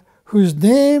forever, whose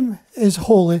name is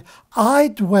holy, I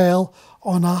dwell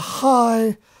on a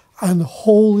high and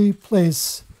holy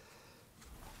place.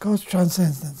 God's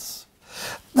transcendence.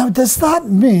 Now, does that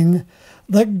mean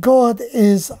that God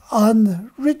is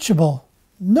unreachable?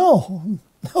 No,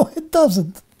 it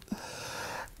doesn't.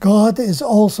 God is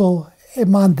also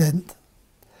immanent.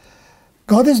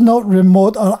 God is not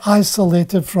remote or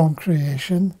isolated from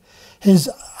creation. His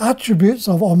attributes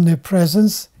of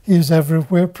omnipresence, he is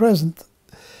everywhere present.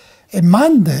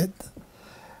 Immanent,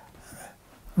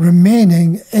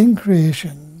 remaining in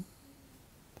creation.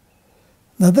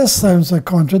 Now this sounds a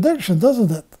contradiction,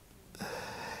 doesn't it?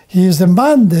 He is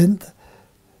immanent,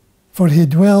 for he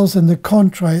dwells in the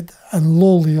contrite and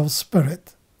lowly of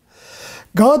spirit.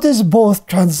 God is both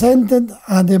transcendent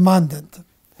and immanent.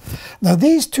 Now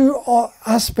these two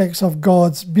aspects of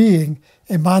God's being,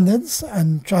 immanence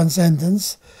and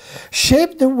transcendence,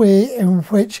 shape the way in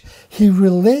which he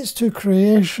relates to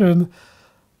creation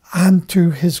and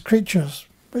to his creatures,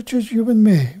 which is you and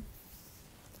me.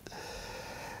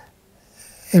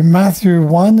 In Matthew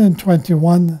 1 and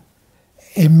 21,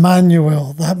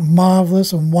 Emmanuel, that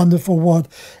marvelous and wonderful word,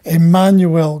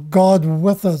 Emmanuel, God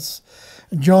with us.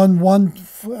 John 1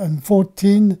 and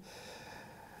 14,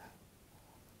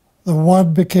 the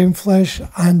Word became flesh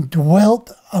and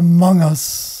dwelt among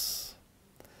us.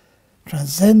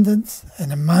 Transcendence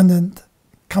and immanent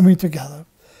coming together.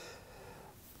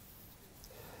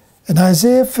 In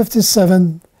Isaiah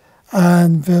 57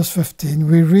 and verse 15,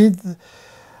 we read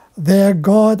there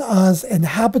God as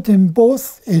inhabiting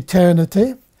both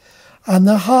eternity and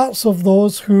the hearts of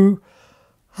those who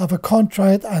have a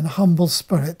contrite and humble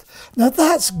spirit. Now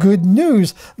that's good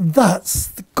news. That's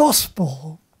the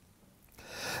gospel.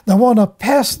 Now on a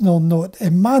personal note,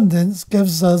 immanence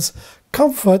gives us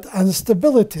comfort and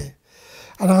stability.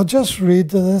 And I'll just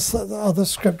read this other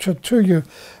scripture to you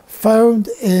found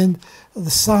in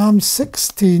the Psalm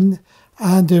 16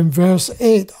 and in verse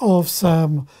 8 of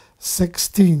Psalm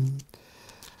 16.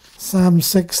 Psalm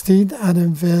 16 and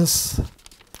in verse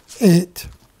 8.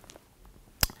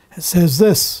 It says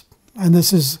this, and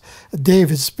this is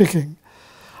David speaking.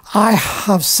 I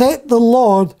have set the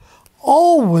Lord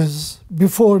always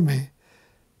before me,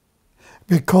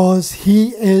 because he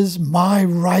is my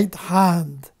right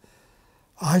hand.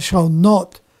 I shall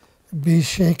not be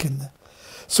shaken.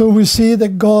 So we see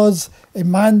that God's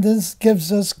immanence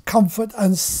gives us comfort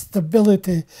and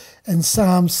stability in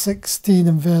Psalm 16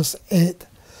 and verse 8.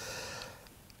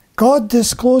 God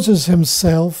discloses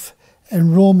himself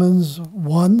in Romans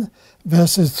 1,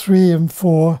 verses 3 and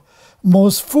 4,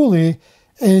 most fully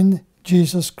in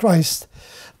Jesus Christ,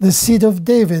 the seed of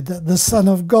David, the Son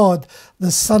of God,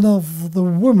 the Son of the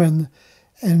woman,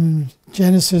 in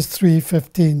Genesis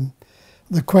 3:15.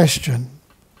 The question,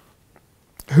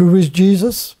 who is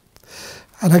Jesus?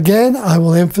 And again, I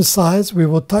will emphasize, we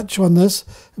will touch on this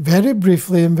very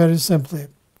briefly and very simply.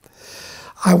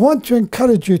 I want to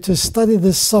encourage you to study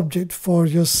this subject for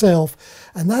yourself,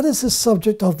 and that is the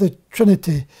subject of the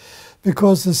Trinity,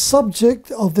 because the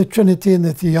subject of the Trinity and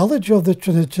the theology of the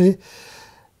Trinity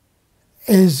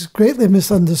is greatly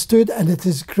misunderstood, and it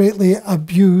is greatly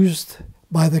abused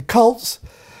by the cults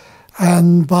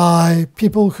and by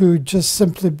people who just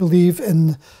simply believe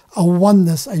in a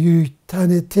oneness, a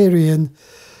utilitarian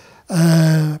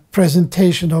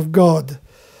presentation of God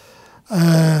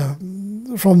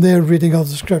from their reading of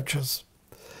the Scriptures.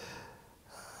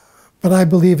 But I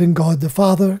believe in God the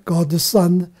Father, God the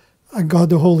Son, and God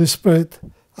the Holy Spirit.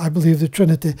 I believe the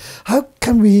Trinity. How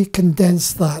can we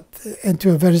condense that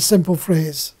into a very simple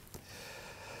phrase?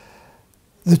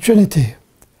 The Trinity.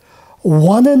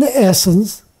 One in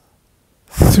essence,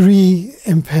 three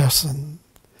in person.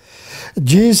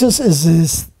 Jesus is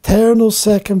the eternal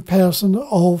second person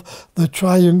of the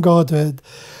triune Godhead,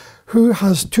 who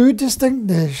has two distinct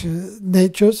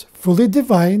natures, fully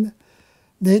divine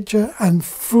nature and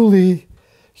fully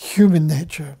human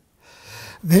nature.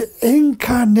 The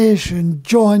incarnation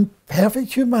joined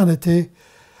perfect humanity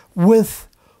with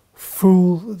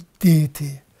full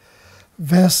deity.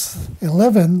 Verse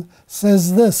 11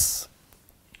 says this.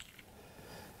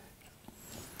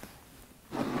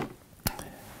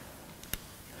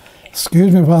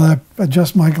 Excuse me while I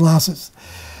adjust my glasses.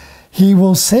 He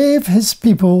will save his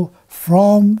people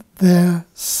from their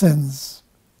sins.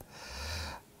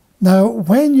 Now,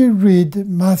 when you read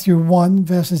Matthew 1,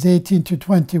 verses 18 to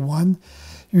 21,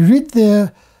 you read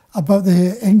there about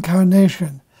the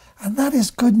incarnation, and that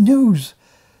is good news.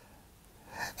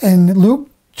 In Luke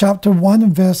chapter 1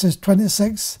 and verses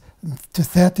 26 to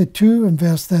 32 and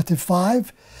verse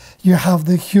 35, you have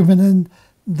the human and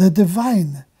the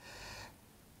divine.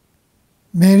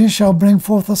 Mary shall bring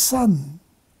forth a son.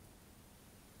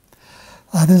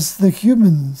 That is the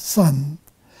human son.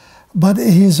 But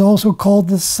he is also called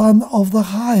the Son of the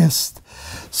Highest.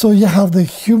 So you have the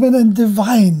human and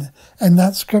divine in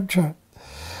that scripture.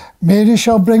 Mary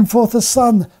shall bring forth a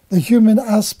son, the human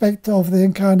aspect of the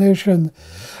incarnation,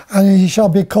 and he shall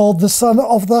be called the Son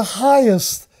of the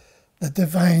Highest, the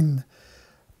divine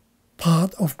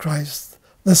part of Christ.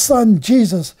 The Son,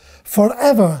 Jesus,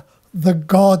 forever the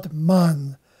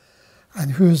God-man,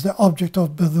 and who is the object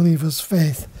of believers'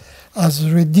 faith as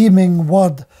the redeeming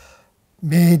word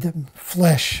made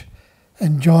flesh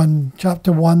in John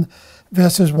chapter 1,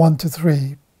 verses 1 to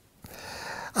 3.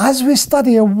 As we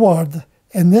study a word,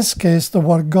 in this case the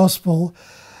word gospel,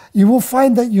 you will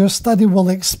find that your study will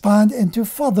expand into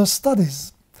further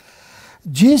studies.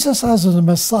 Jesus as the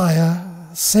Messiah,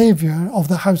 Savior of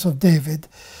the house of David,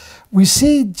 we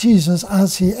see Jesus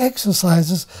as he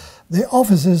exercises the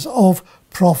offices of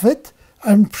prophet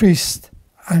and priest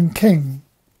and king.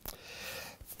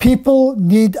 People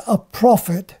need a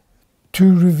prophet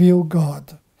to reveal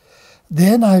God. The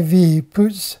NIV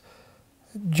puts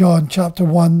John chapter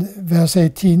 1 verse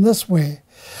 18 this way.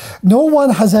 No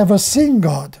one has ever seen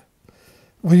God.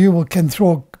 Well, you can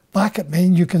throw back at me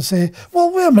and you can say,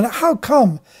 well, wait a minute, how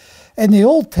come? In the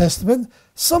Old Testament,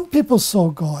 some people saw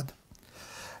God.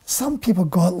 Some people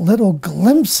got little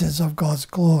glimpses of God's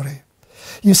glory.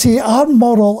 You see, our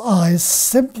moral eyes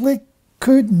simply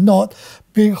could not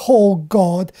behold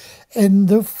God in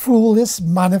the fullest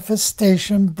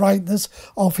manifestation, brightness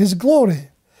of his glory.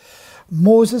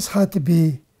 Moses had to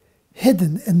be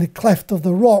hidden in the cleft of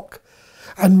the rock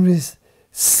and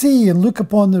see and look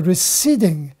upon the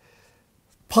receding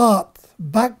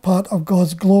back part of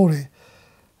God's glory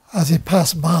as he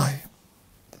passed by.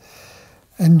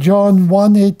 In John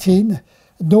 1:18,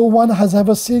 no one has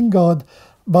ever seen God.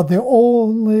 but the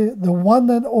one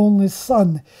and only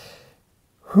Son,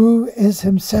 who is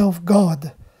himself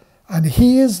God, and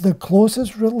he is the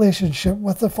closest relationship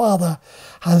with the Father,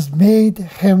 has made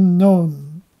him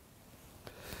known.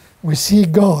 We see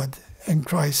God in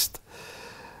Christ.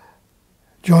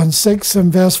 John 6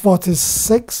 and verse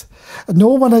 46, no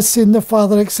one has seen the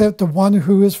Father except the one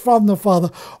who is from the Father.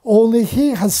 Only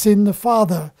he has seen the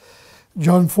Father.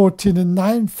 John 14 and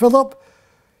 9, Philip,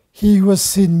 he who has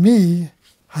seen me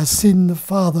has seen the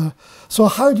Father. So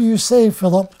how do you say,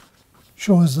 Philip,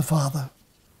 show us the Father?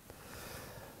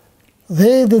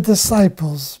 They, the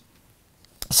disciples,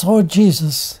 saw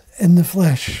Jesus in the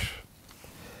flesh.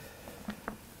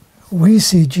 We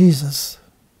see Jesus,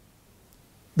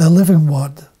 the living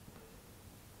Word,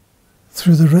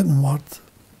 through the written Word.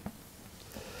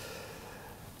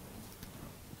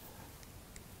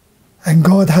 And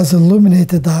God has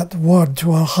illuminated that Word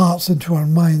to our hearts and to our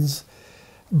minds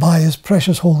by his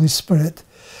precious Holy Spirit.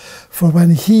 For when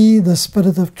he, the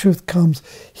Spirit of truth, comes,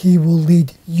 he will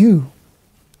lead you,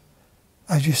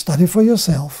 as you study for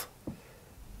yourself,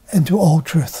 into all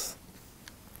truth.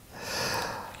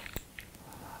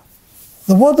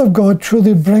 The Word of God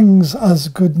truly brings us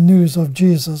good news of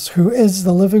Jesus, who is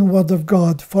the living Word of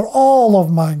God for all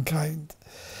of mankind.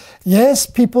 Yes,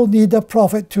 people need a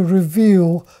prophet to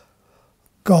reveal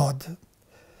God.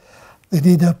 They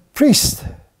need a priest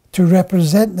to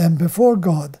represent them before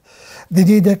God. They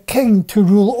need a king to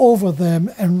rule over them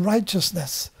in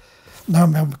righteousness. Now,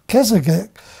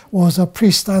 Melchizedek was a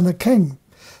priest and a king.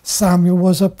 Samuel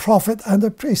was a prophet and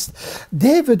a priest.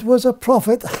 David was a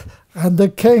prophet and a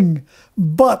king.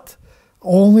 But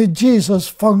only Jesus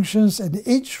functions in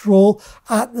each role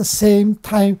at the same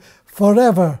time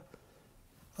forever.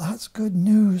 That's good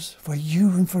news for you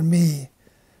and for me.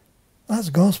 That's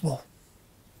gospel.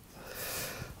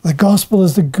 The gospel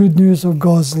is the good news of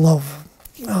God's love.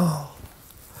 Oh,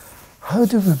 how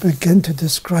do we begin to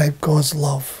describe God's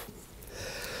love?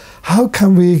 How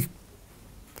can we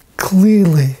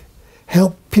clearly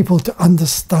help people to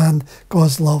understand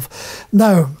God's love?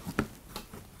 Now,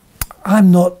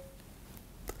 I'm not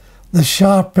the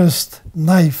sharpest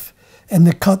knife in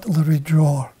the cutlery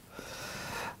drawer.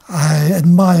 I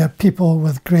admire people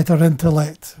with greater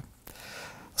intellect.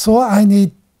 So I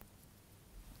need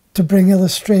to bring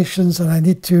illustrations and I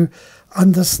need to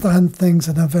understand things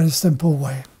in a very simple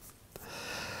way.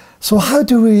 So how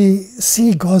do we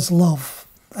see God's love?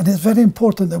 And it's very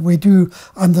important that we do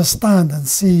understand and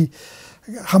see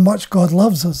how much God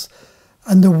loves us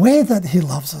and the way that he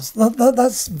loves us.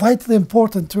 That's vitally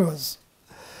important to us.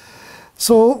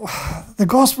 So the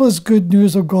gospel is good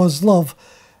news of God's love,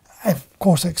 of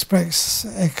course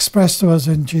expressed to us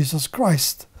in Jesus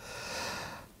Christ.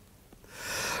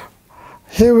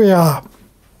 Here we are.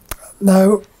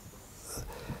 Now,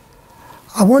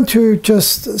 I want to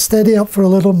just steady up for a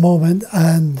little moment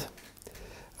and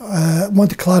want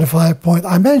to clarify a point.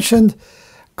 I mentioned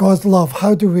God's love.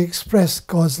 How do we express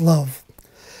God's love?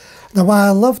 Now,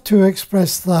 I love to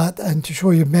express that and to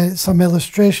show you some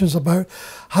illustrations about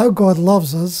how God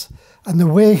loves us and the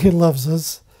way he loves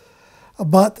us,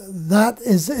 but that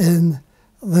is in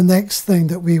the next thing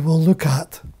that we will look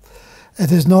at.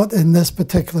 It is not in this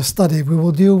particular study. We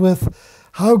will deal with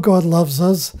how God loves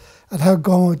us and how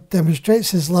God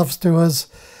demonstrates his love to us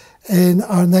in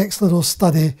our next little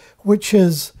study, which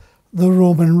is the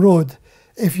Roman Road,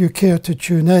 if you care to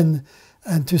tune in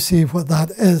and to see what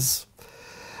that is.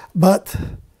 But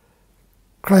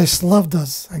Christ loved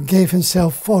us and gave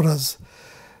himself for us.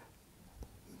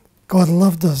 God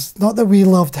loved us, not that we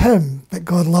loved him, but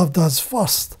God loved us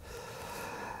first.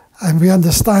 And we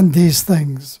understand these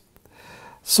things.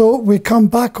 So we come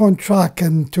back on track,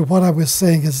 and to what I was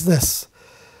saying is this,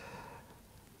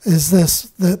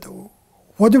 that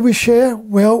what do we share?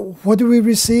 Well, what do we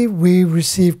receive? We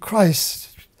receive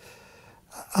Christ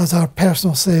as our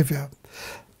personal Saviour.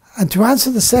 And to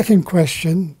answer the second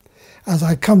question, as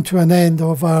I come to an end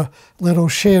of our little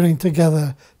sharing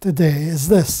together today, is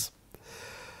this.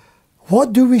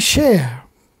 What do we share?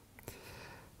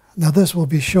 Now this will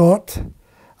be short,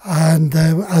 and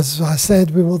as I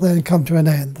said, we will then come to an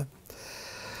end.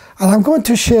 And I'm going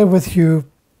to share with you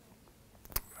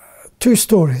two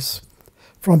stories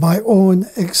from my own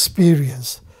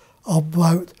experience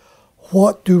about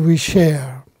what do we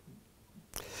share,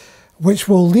 which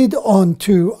will lead on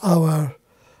to our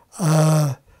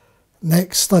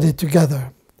next study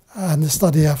together and the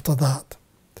study after that.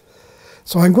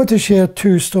 So I'm going to share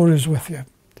two stories with you.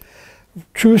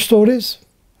 True stories,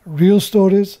 real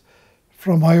stories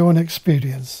from my own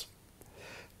experience,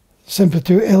 simply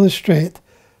to illustrate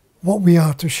what we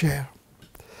are to share.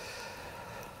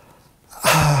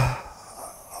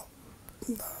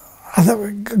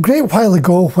 a great while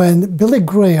ago when Billy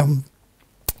Graham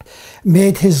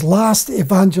made his last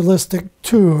evangelistic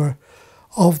tour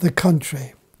of the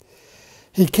country.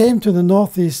 He came to the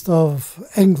northeast of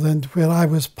England where I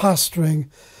was pastoring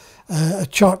a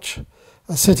church,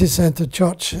 a city centre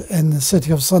church in the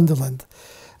city of Sunderland.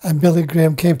 And Billy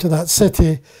Graham came to that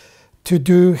city to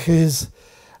do his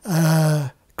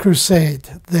crusade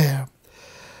there.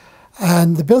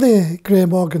 And the Billy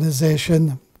Graham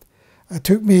organisation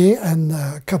took me and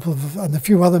a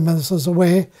few other ministers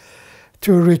away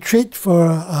to a retreat for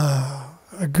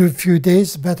a good few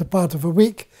days, the better part of a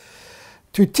week,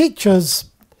 to teach us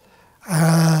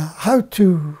how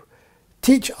to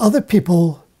teach other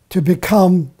people to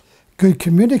become good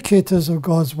communicators of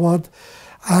God's word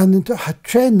and to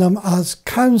train them as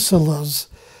counsellors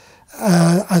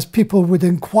as people would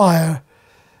inquire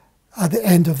at the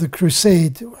end of the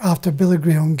crusade after Billy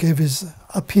Graham gave his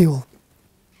appeal.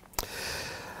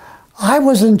 I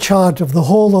was in charge of the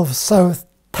whole of South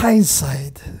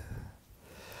Tyneside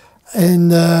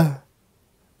in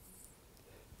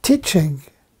teaching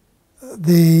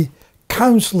the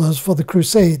counsellors for the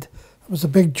crusade. It was a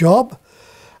big job,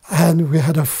 and we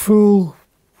had a full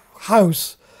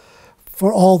house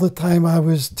for all the time I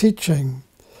was teaching.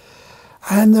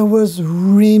 And there was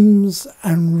reams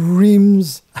and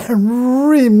reams and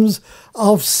reams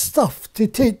of stuff to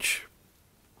teach.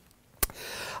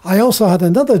 I also had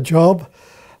another job.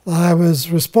 I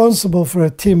was responsible for a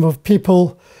team of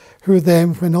people who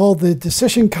then, when all the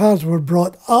decision cards were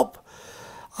brought up,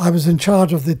 I was in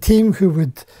charge of the team who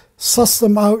would suss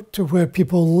them out to where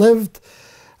people lived,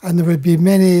 and there would be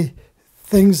many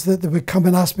things that they would come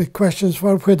and ask me questions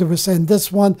for. Where do we send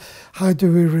this one? How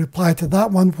do we reply to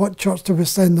that one? What church do we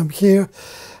send them here?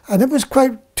 And it was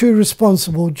quite two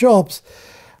responsible jobs.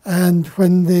 And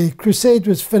when the crusade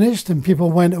was finished and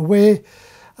people went away,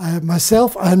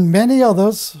 myself and many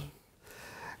others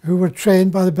who were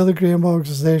trained by the Billy Graham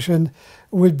organisation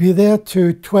would be there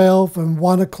to 12 and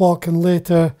 1 o'clock and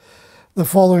later the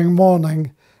following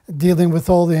morning dealing with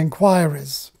all the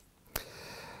inquiries.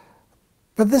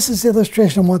 But this is the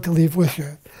illustration I want to leave with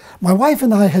you. My wife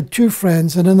and I had two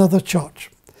friends in another church,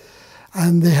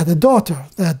 and they had a daughter.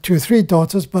 They had 2 or 3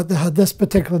 daughters, but they had this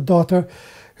particular daughter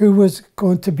who was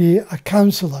going to be a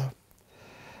counsellor.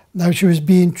 Now, she was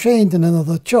being trained in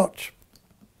another church,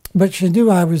 but she knew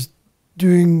I was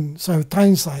doing South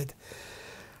Tyneside.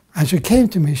 And she came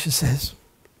to me, she says,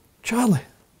 "Charlie."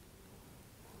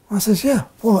 I says, "Yeah,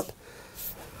 what?"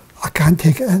 "I can't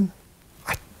take it in.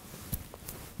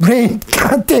 Brain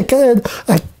can't take it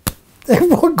in. It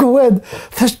won't go in.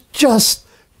 There's just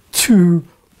too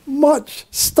much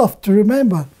stuff to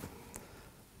remember."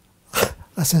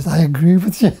 I said, "I agree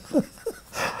with you."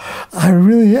 I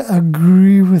really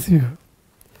agree with you.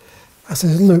 I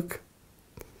said, "Look,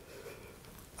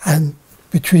 and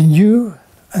between you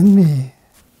and me,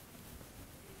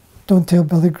 don't tell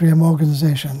Billy Graham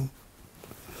organisation."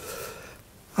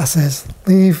 I says,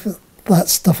 "Leave that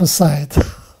stuff aside,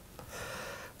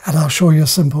 and I'll show you a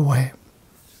simple way."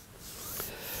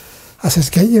 I says,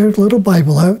 "Get your little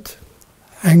Bible out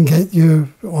and get your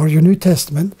New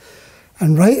Testament,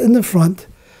 and right in the front,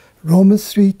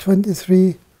 Romans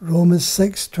 3:23, Romans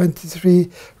 6:23,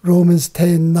 Romans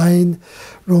 10:9,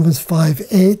 Romans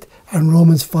 5:8, and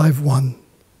Romans 5:1.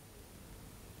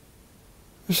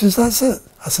 She says, "That's it."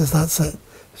 I says, "That's it."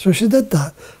 So she did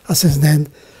that. I says, "Then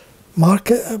mark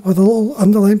it with a little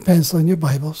underlined pencil in your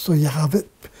Bible so you have it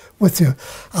with you.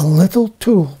 A little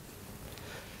tool."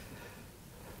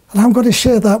 And I'm going to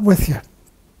share that with you.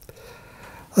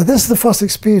 This is the first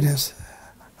experience.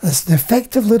 It's an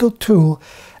effective little tool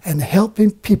in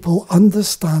helping people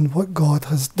understand what God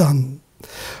has done.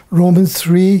 Romans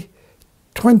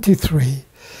 3:23.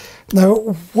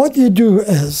 Now, what you do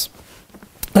is,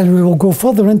 and we will go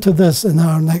further into this in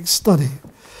our next study,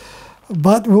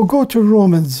 but we'll go to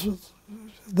Romans.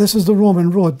 This is the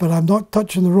Roman road, but I'm not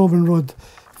touching the Roman road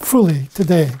fully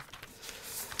today.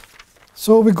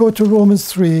 So we go to Romans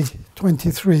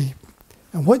 3:23.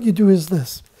 And what you do is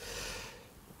this.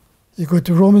 You go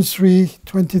to Romans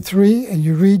 3:23 and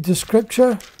you read the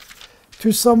scripture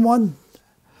to someone.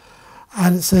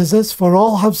 And it says this: "For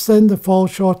all have sinned and fall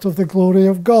short of the glory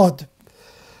of God."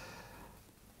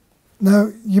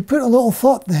 Now, you put a little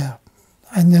thought there.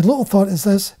 And the little thought is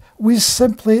this: we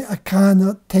simply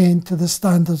cannot attain to the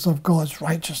standards of God's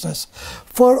righteousness.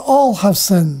 For all have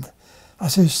sinned. I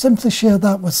say, simply share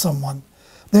that with someone.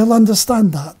 They'll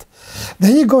understand that.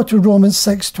 Then you go to Romans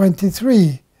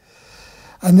 6:23.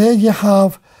 And there you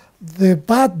have the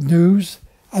bad news,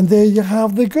 and there you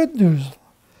have the good news.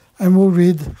 And we'll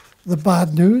read the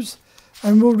bad news,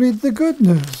 and we'll read the good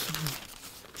news.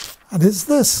 And it's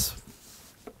this.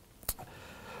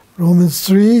 Romans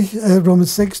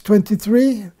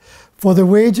 6:23. For the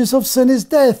wages of sin is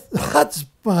death. That's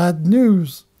bad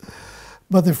news.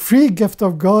 But the free gift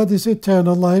of God is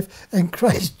eternal life in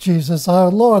Christ Jesus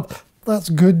our Lord. That's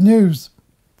good news.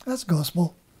 That's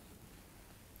gospel.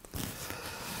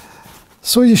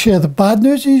 So you share the bad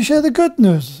news and you share the good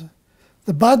news.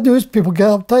 The bad news, people get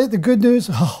uptight. The good news,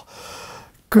 oh,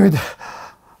 good.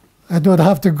 I don't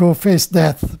have to go face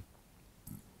death.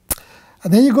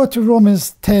 And then you go to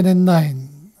Romans 10 and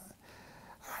 9.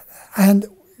 And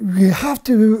you have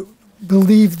to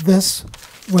believe this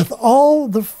with all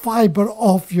the fibre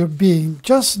of your being,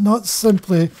 just not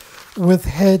simply with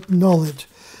head knowledge.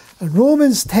 And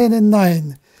Romans 10 and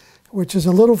 9, which is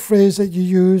a little phrase that you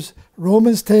use,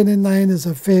 Romans 10 and 9 is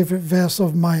a favourite verse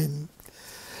of mine.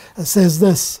 It says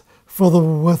this,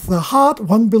 with the heart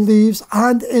one believes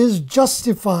and is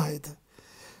justified.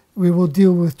 We will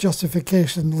deal with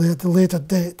justification at a later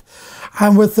date.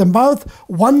 And with the mouth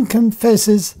one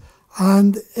confesses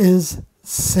and is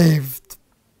saved.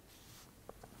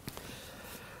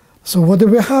 So what do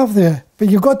we have there? But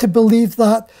you've got to believe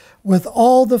that with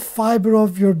all the fibre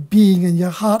of your being in your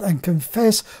heart and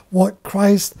confess what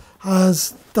Christ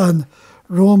has done.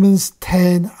 Romans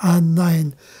 10 and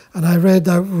 9. And I read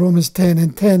out Romans 10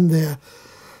 and 10 there.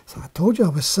 So I told you I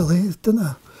was silly, didn't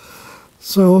I?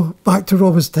 So back to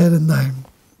Romans 10 and 9.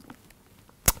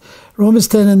 Romans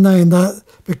 10 and 9, that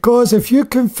because if you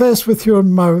confess with your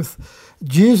mouth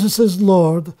Jesus is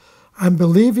Lord and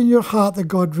believe in your heart that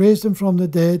God raised him from the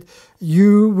dead,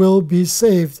 you will be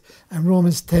saved. And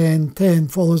Romans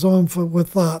 10:10 follows on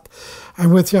with that.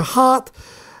 And with your heart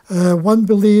one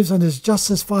believes and is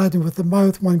justified, and with the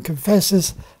mouth one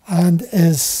confesses and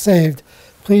is saved.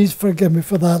 Please forgive me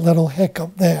for that little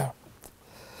hiccup there.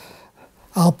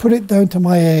 I'll put it down to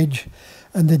my age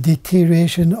and the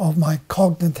deterioration of my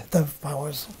cognitive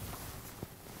powers.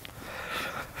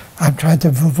 I'm trying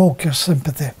to provoke your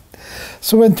sympathy.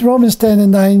 So in Romans 10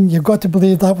 and 9, you've got to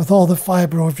believe that with all the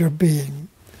fibre of your being.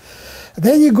 And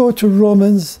then you go to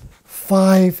Romans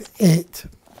 5:8.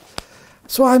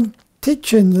 So I'm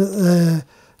teaching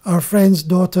our friend's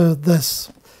daughter this,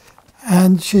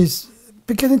 and she's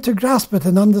beginning to grasp it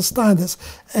and understand it.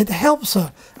 It helps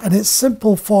her, and it's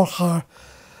simple for her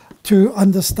to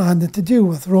understand and to deal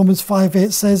with. Romans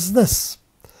 5:8 says this,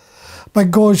 but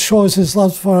God shows his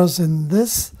love for us in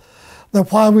this,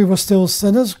 that while we were still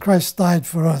sinners, Christ died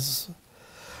for us.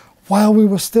 While we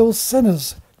were still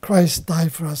sinners, Christ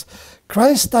died for us.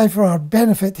 Christ died for our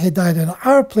benefit. He died in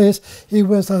our place. He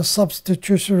was our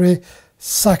substitutionary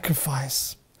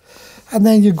sacrifice. And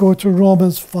then you go to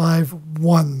Romans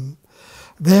 5:1.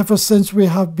 Therefore, since we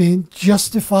have been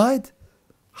justified,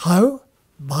 how?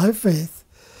 By faith.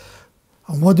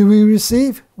 And what do we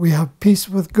receive? We have peace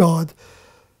with God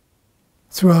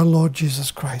through our Lord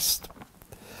Jesus Christ.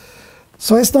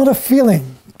 So it's not a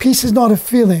feeling. Peace is not a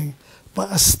feeling,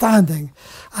 but a standing.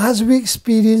 As we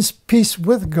experience peace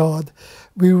with God,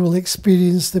 we will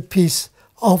experience the peace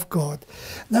of God.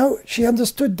 Now, she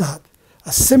understood that.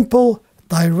 A simple,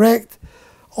 direct,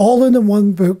 all in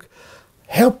one book,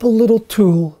 helpful little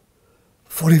tool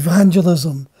for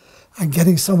evangelism and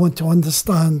getting someone to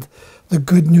understand the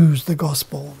good news, the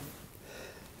gospel.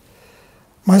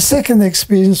 My second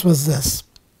experience was this.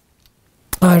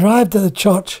 I arrived at the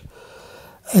church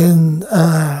in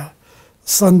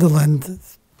Sunderland,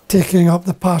 taking up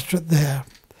the pastorate there.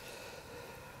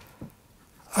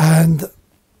 And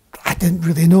I didn't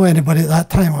really know anybody at that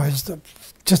time. I was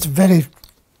just very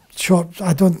short.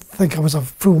 I don't think I was a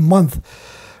full month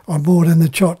or more in the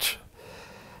church.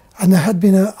 And there had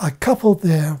been a couple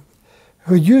there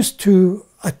who used to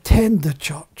attend the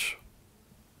church,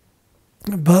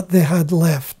 but they had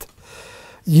left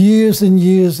years and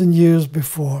years and years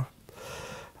before.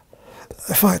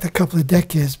 In fact, a couple of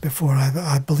decades before,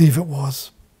 I believe it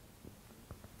was.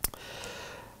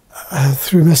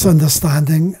 Through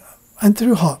misunderstanding and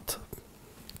through hurt.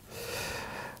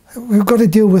 We've got to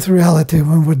deal with reality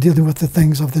when we're dealing with the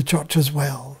things of the church as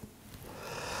well.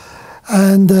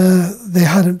 And they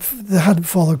hadn't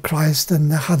followed Christ,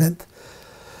 and they hadn't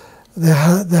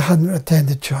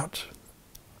attended church.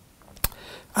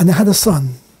 And they had a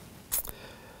son.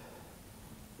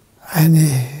 And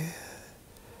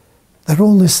their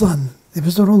only son, he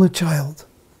was their only child.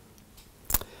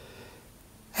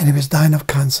 And he was dying of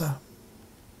cancer.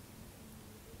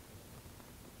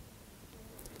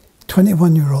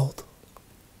 21-year-old.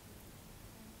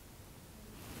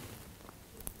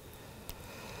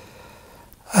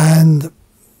 And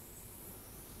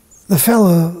the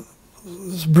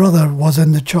fellow's brother was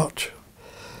in the church.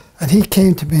 And he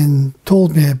came to me and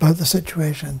told me about the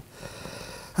situation.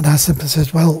 And I simply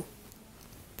said, well,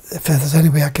 if there's any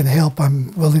way I can help,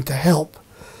 I'm willing to help.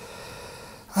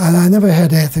 And I never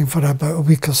heard anything for about a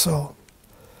week or so.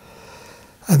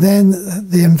 And then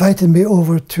they invited me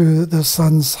over to their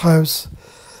son's house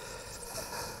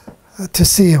to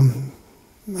see him.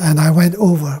 And I went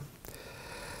over.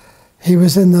 He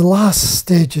was in the last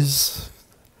stages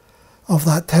of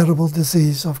that terrible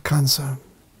disease of cancer.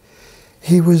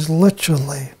 He was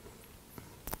literally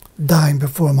dying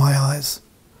before my eyes.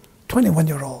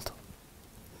 21-year-old.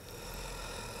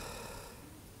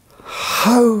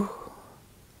 How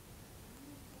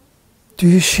do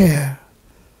you share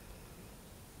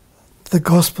the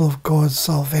gospel of God's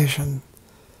salvation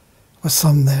with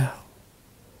some there?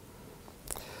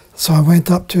 So I went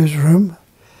up to his room.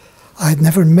 I'd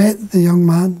never met the young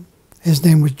man. His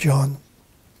name was John.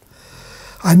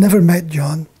 I'd never met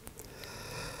John.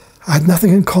 I had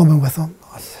nothing in common with him.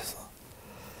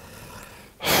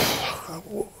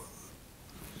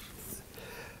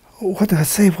 What did I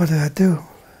say? What did I do?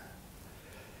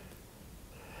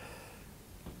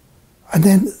 And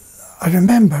then I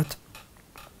remembered,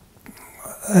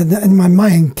 and in my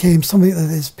mind came something that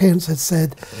his parents had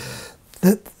said,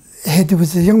 that there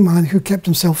was a young man who kept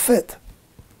himself fit.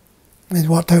 He'd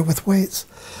worked out with weights.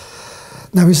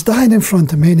 Now he's dying in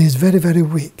front of me and he's very, very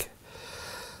weak.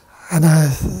 And I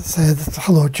said,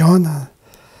 hello, John.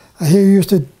 I hear you used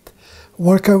to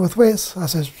work out with weights. I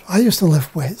said, I used to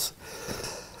lift weights.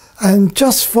 And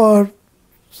just for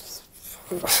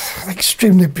an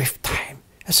extremely brief time,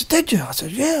 I said, did you? I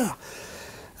said, yeah.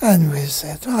 And we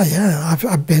said, oh yeah,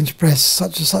 I bench pressed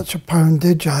such and such a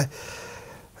poundage. I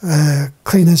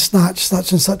clean and snatch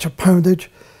such and such a poundage.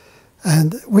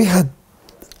 And we had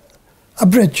a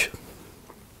bridge.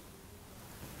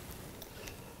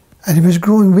 And he was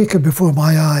growing weaker before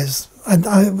my eyes. And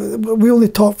we only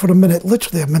talked for a minute,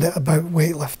 literally a minute, about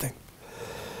weightlifting.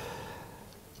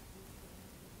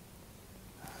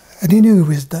 And he knew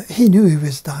he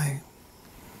was dying.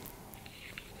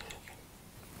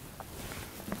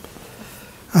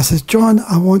 I said, John,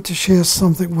 I want to share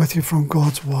something with you from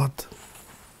God's Word.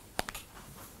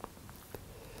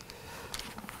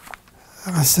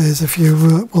 I says, if you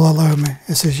will allow me.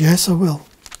 He says, yes, I will.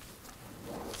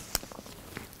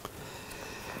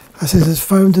 I says, it's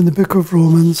found in the book of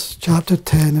Romans, chapter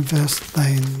 10 and verse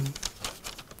 9.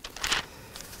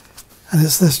 And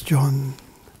it's this, John.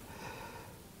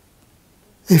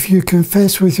 If you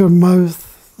confess with your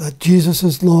mouth that Jesus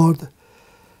is Lord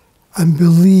and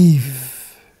believe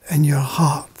in your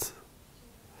heart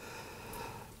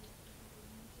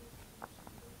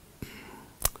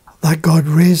that God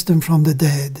raised him from the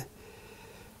dead,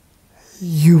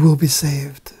 you will be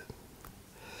saved.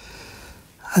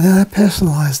 And then I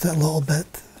personalised it a little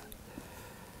bit.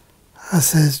 I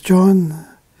says, John,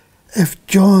 if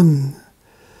John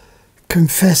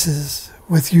confesses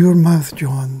with your mouth,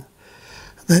 John,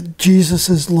 that Jesus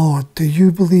is Lord, do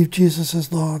you believe Jesus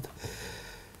is Lord?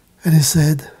 And he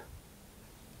said,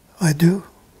 I do.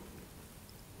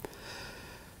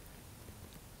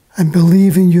 And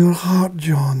believe in your heart,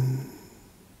 John,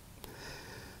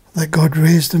 that God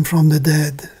raised him from the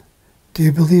dead. Do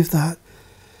you believe that?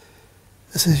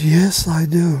 He says, yes, I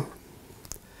do.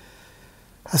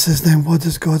 I says, then what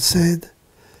has God said?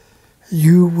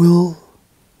 You will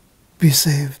be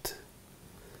saved.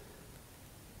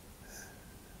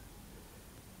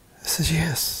 He says,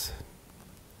 yes.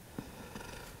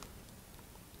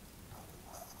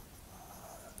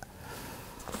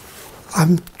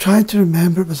 I'm trying to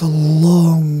remember, it was a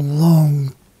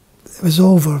long, it was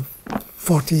over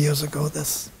 40 years ago,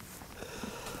 this.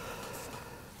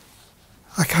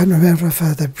 I can't remember if I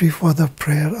had a brief word of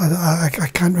prayer. I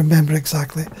can't remember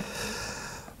exactly.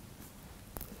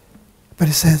 But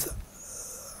he said,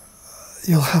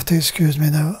 you'll have to excuse me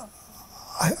now.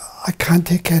 I can't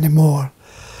take any more.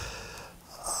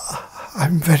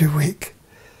 I'm very weak.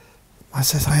 I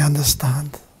says, I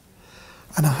understand.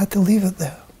 And I had to leave it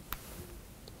there.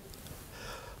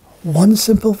 One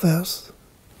simple verse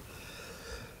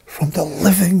from the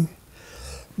living,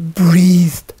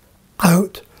 breathed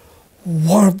out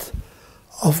Word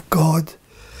of God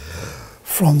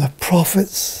from the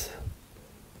prophets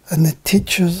and the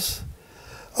teachers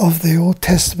of the Old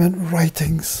Testament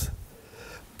writings,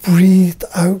 breathed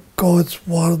out God's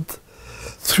Word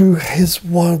through his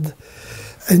Word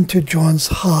into John's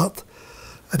heart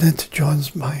and into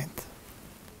John's mind.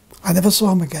 I never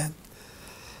saw him again.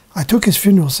 I took his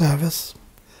funeral service,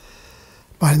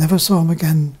 but I never saw him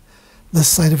again this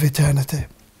side of eternity.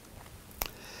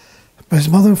 But his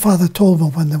mother and father told me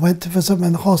when they went to visit him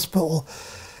in the hospital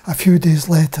a few days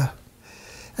later,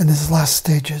 in his last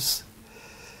stages,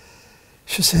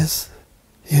 she says,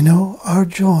 You know, our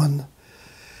John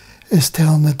is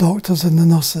telling the doctors and the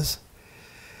nurses,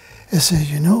 he says,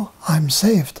 you know, I'm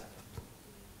saved.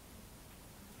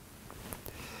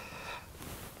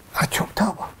 I choked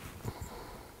up.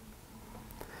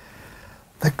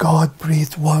 The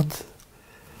God-breathed word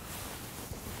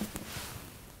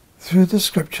through the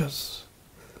scriptures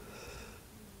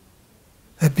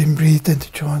had been breathed into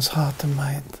John's heart and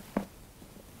mind.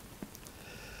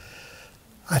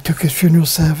 I took his funeral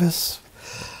service.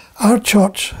 Our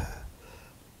church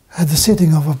had the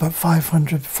seating of about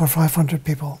 500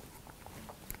 people.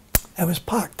 It was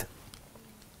packed.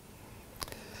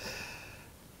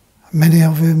 Many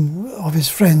of his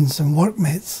friends and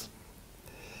workmates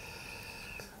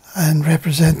and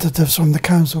representatives from the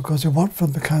council, because he worked for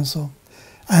the council,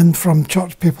 and from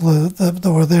church people that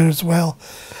were there as well.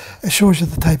 It shows you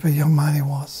the type of young man he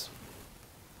was.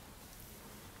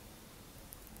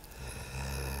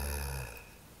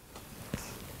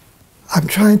 I'm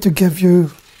trying to give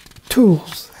you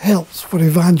tools, helps for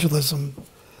evangelism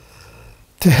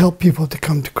to help people to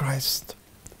come to Christ.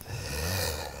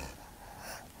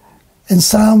 In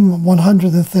Psalm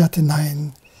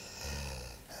 139,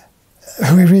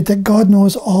 we read that God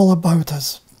knows all about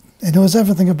us. He knows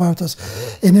everything about us.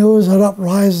 He knows our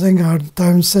uprising, our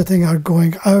downsitting, our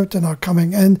going out and our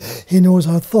coming in. He knows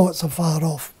our thoughts are far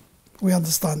off. We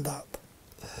understand that.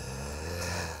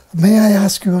 May I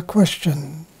ask you a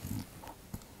question?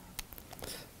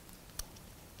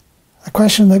 A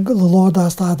question that the Lord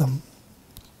asked Adam.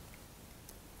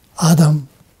 Adam,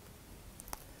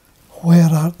 where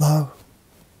art thou?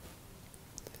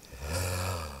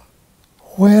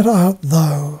 Where art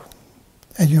thou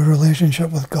in your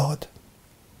relationship with God?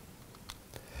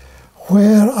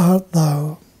 Where art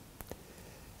thou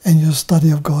in your study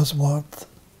of God's Word?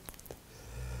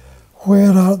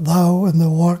 Where art thou in the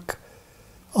work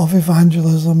of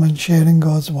evangelism and sharing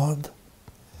God's Word?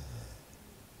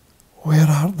 Where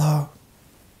art thou?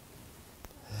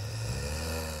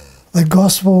 The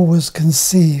gospel was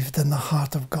conceived in the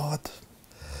heart of God.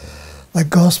 The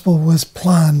gospel was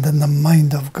planned in the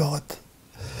mind of God.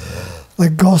 The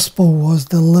gospel was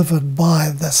delivered by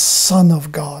the Son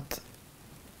of God.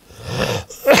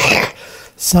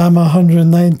 Psalm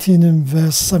 119 and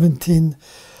verse 17.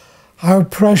 How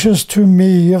precious to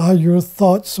me are your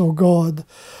thoughts, O God.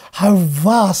 How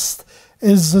vast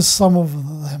is the sum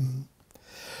of them.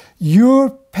 Your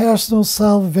personal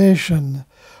salvation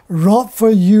wrought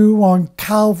for you on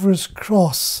Calvary's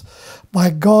cross by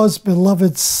God's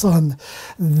beloved Son.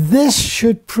 This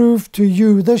should prove to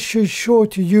you, this should show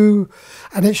to you,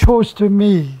 and it shows to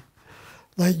me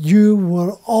that you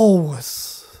were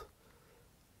always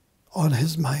on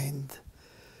his mind.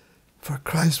 For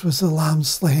Christ was the Lamb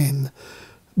slain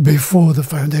before the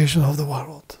foundation of the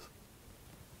world.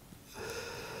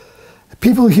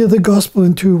 People hear the gospel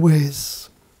in two ways.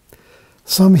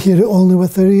 Some hear it only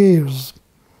with their ears,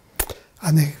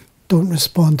 and they don't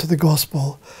respond to the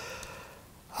gospel.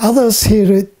 Others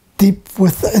hear it deep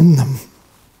within them,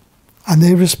 and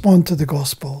they respond to the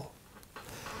gospel.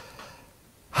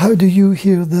 How do you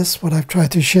hear this, what I've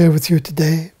tried to share with you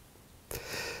today?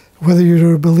 Whether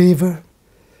you're a believer,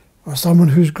 or someone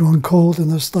who's grown cold in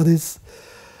their studies,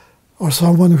 or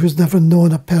someone who's never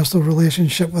known a personal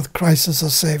relationship with Christ as a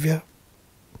Saviour.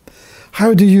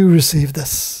 How do you receive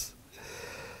this?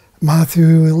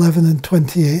 Matthew 11 and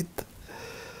 28.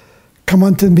 Come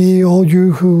unto me, all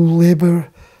you who labour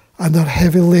and are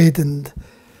heavy laden,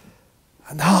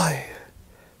 and I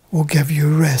will give you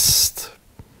rest.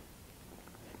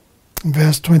 In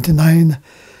verse 29,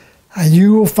 and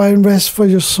you will find rest for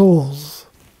your souls.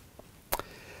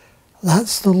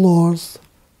 That's the Lord's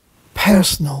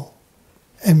personal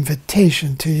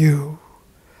invitation to you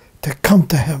to come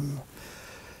to him.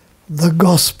 The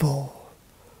gospel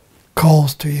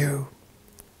calls to you.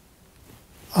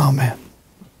 Amen.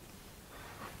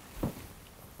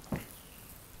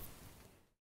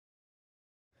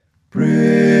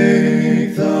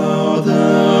 Break thou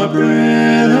the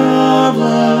bread of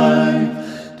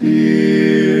life,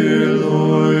 dear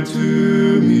Lord,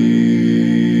 to me.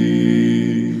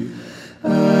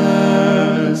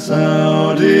 As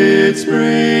thou didst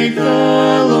break the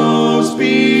loaves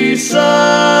beside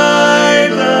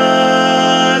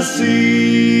the sea,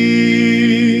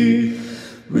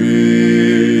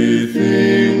 within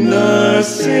the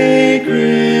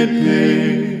sacred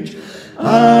page,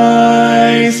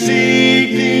 I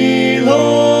seek thee, Lord.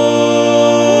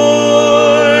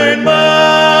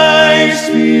 My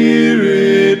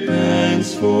spirit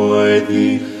pants for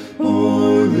thee,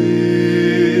 O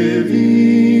living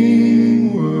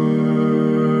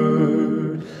Word.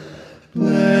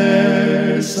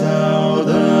 Bless thou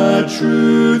the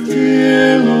true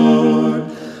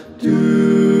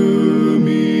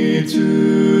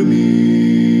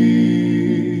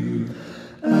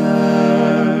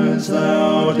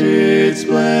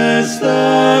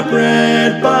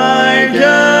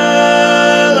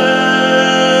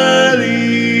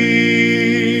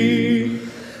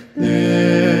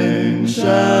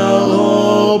shall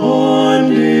all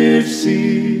bondage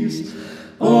cease,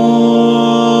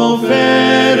 all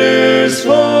fetters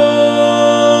fall,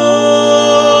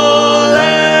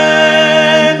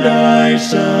 and I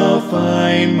shall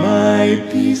find my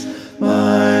peace,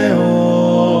 my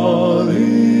all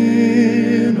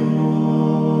in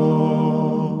all.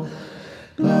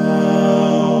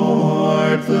 Thou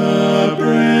art the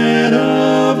bread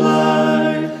of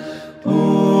life, O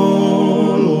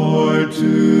Lord,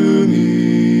 to me.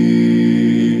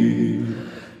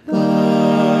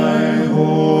 Thy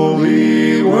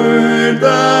holy word,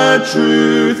 the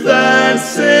truth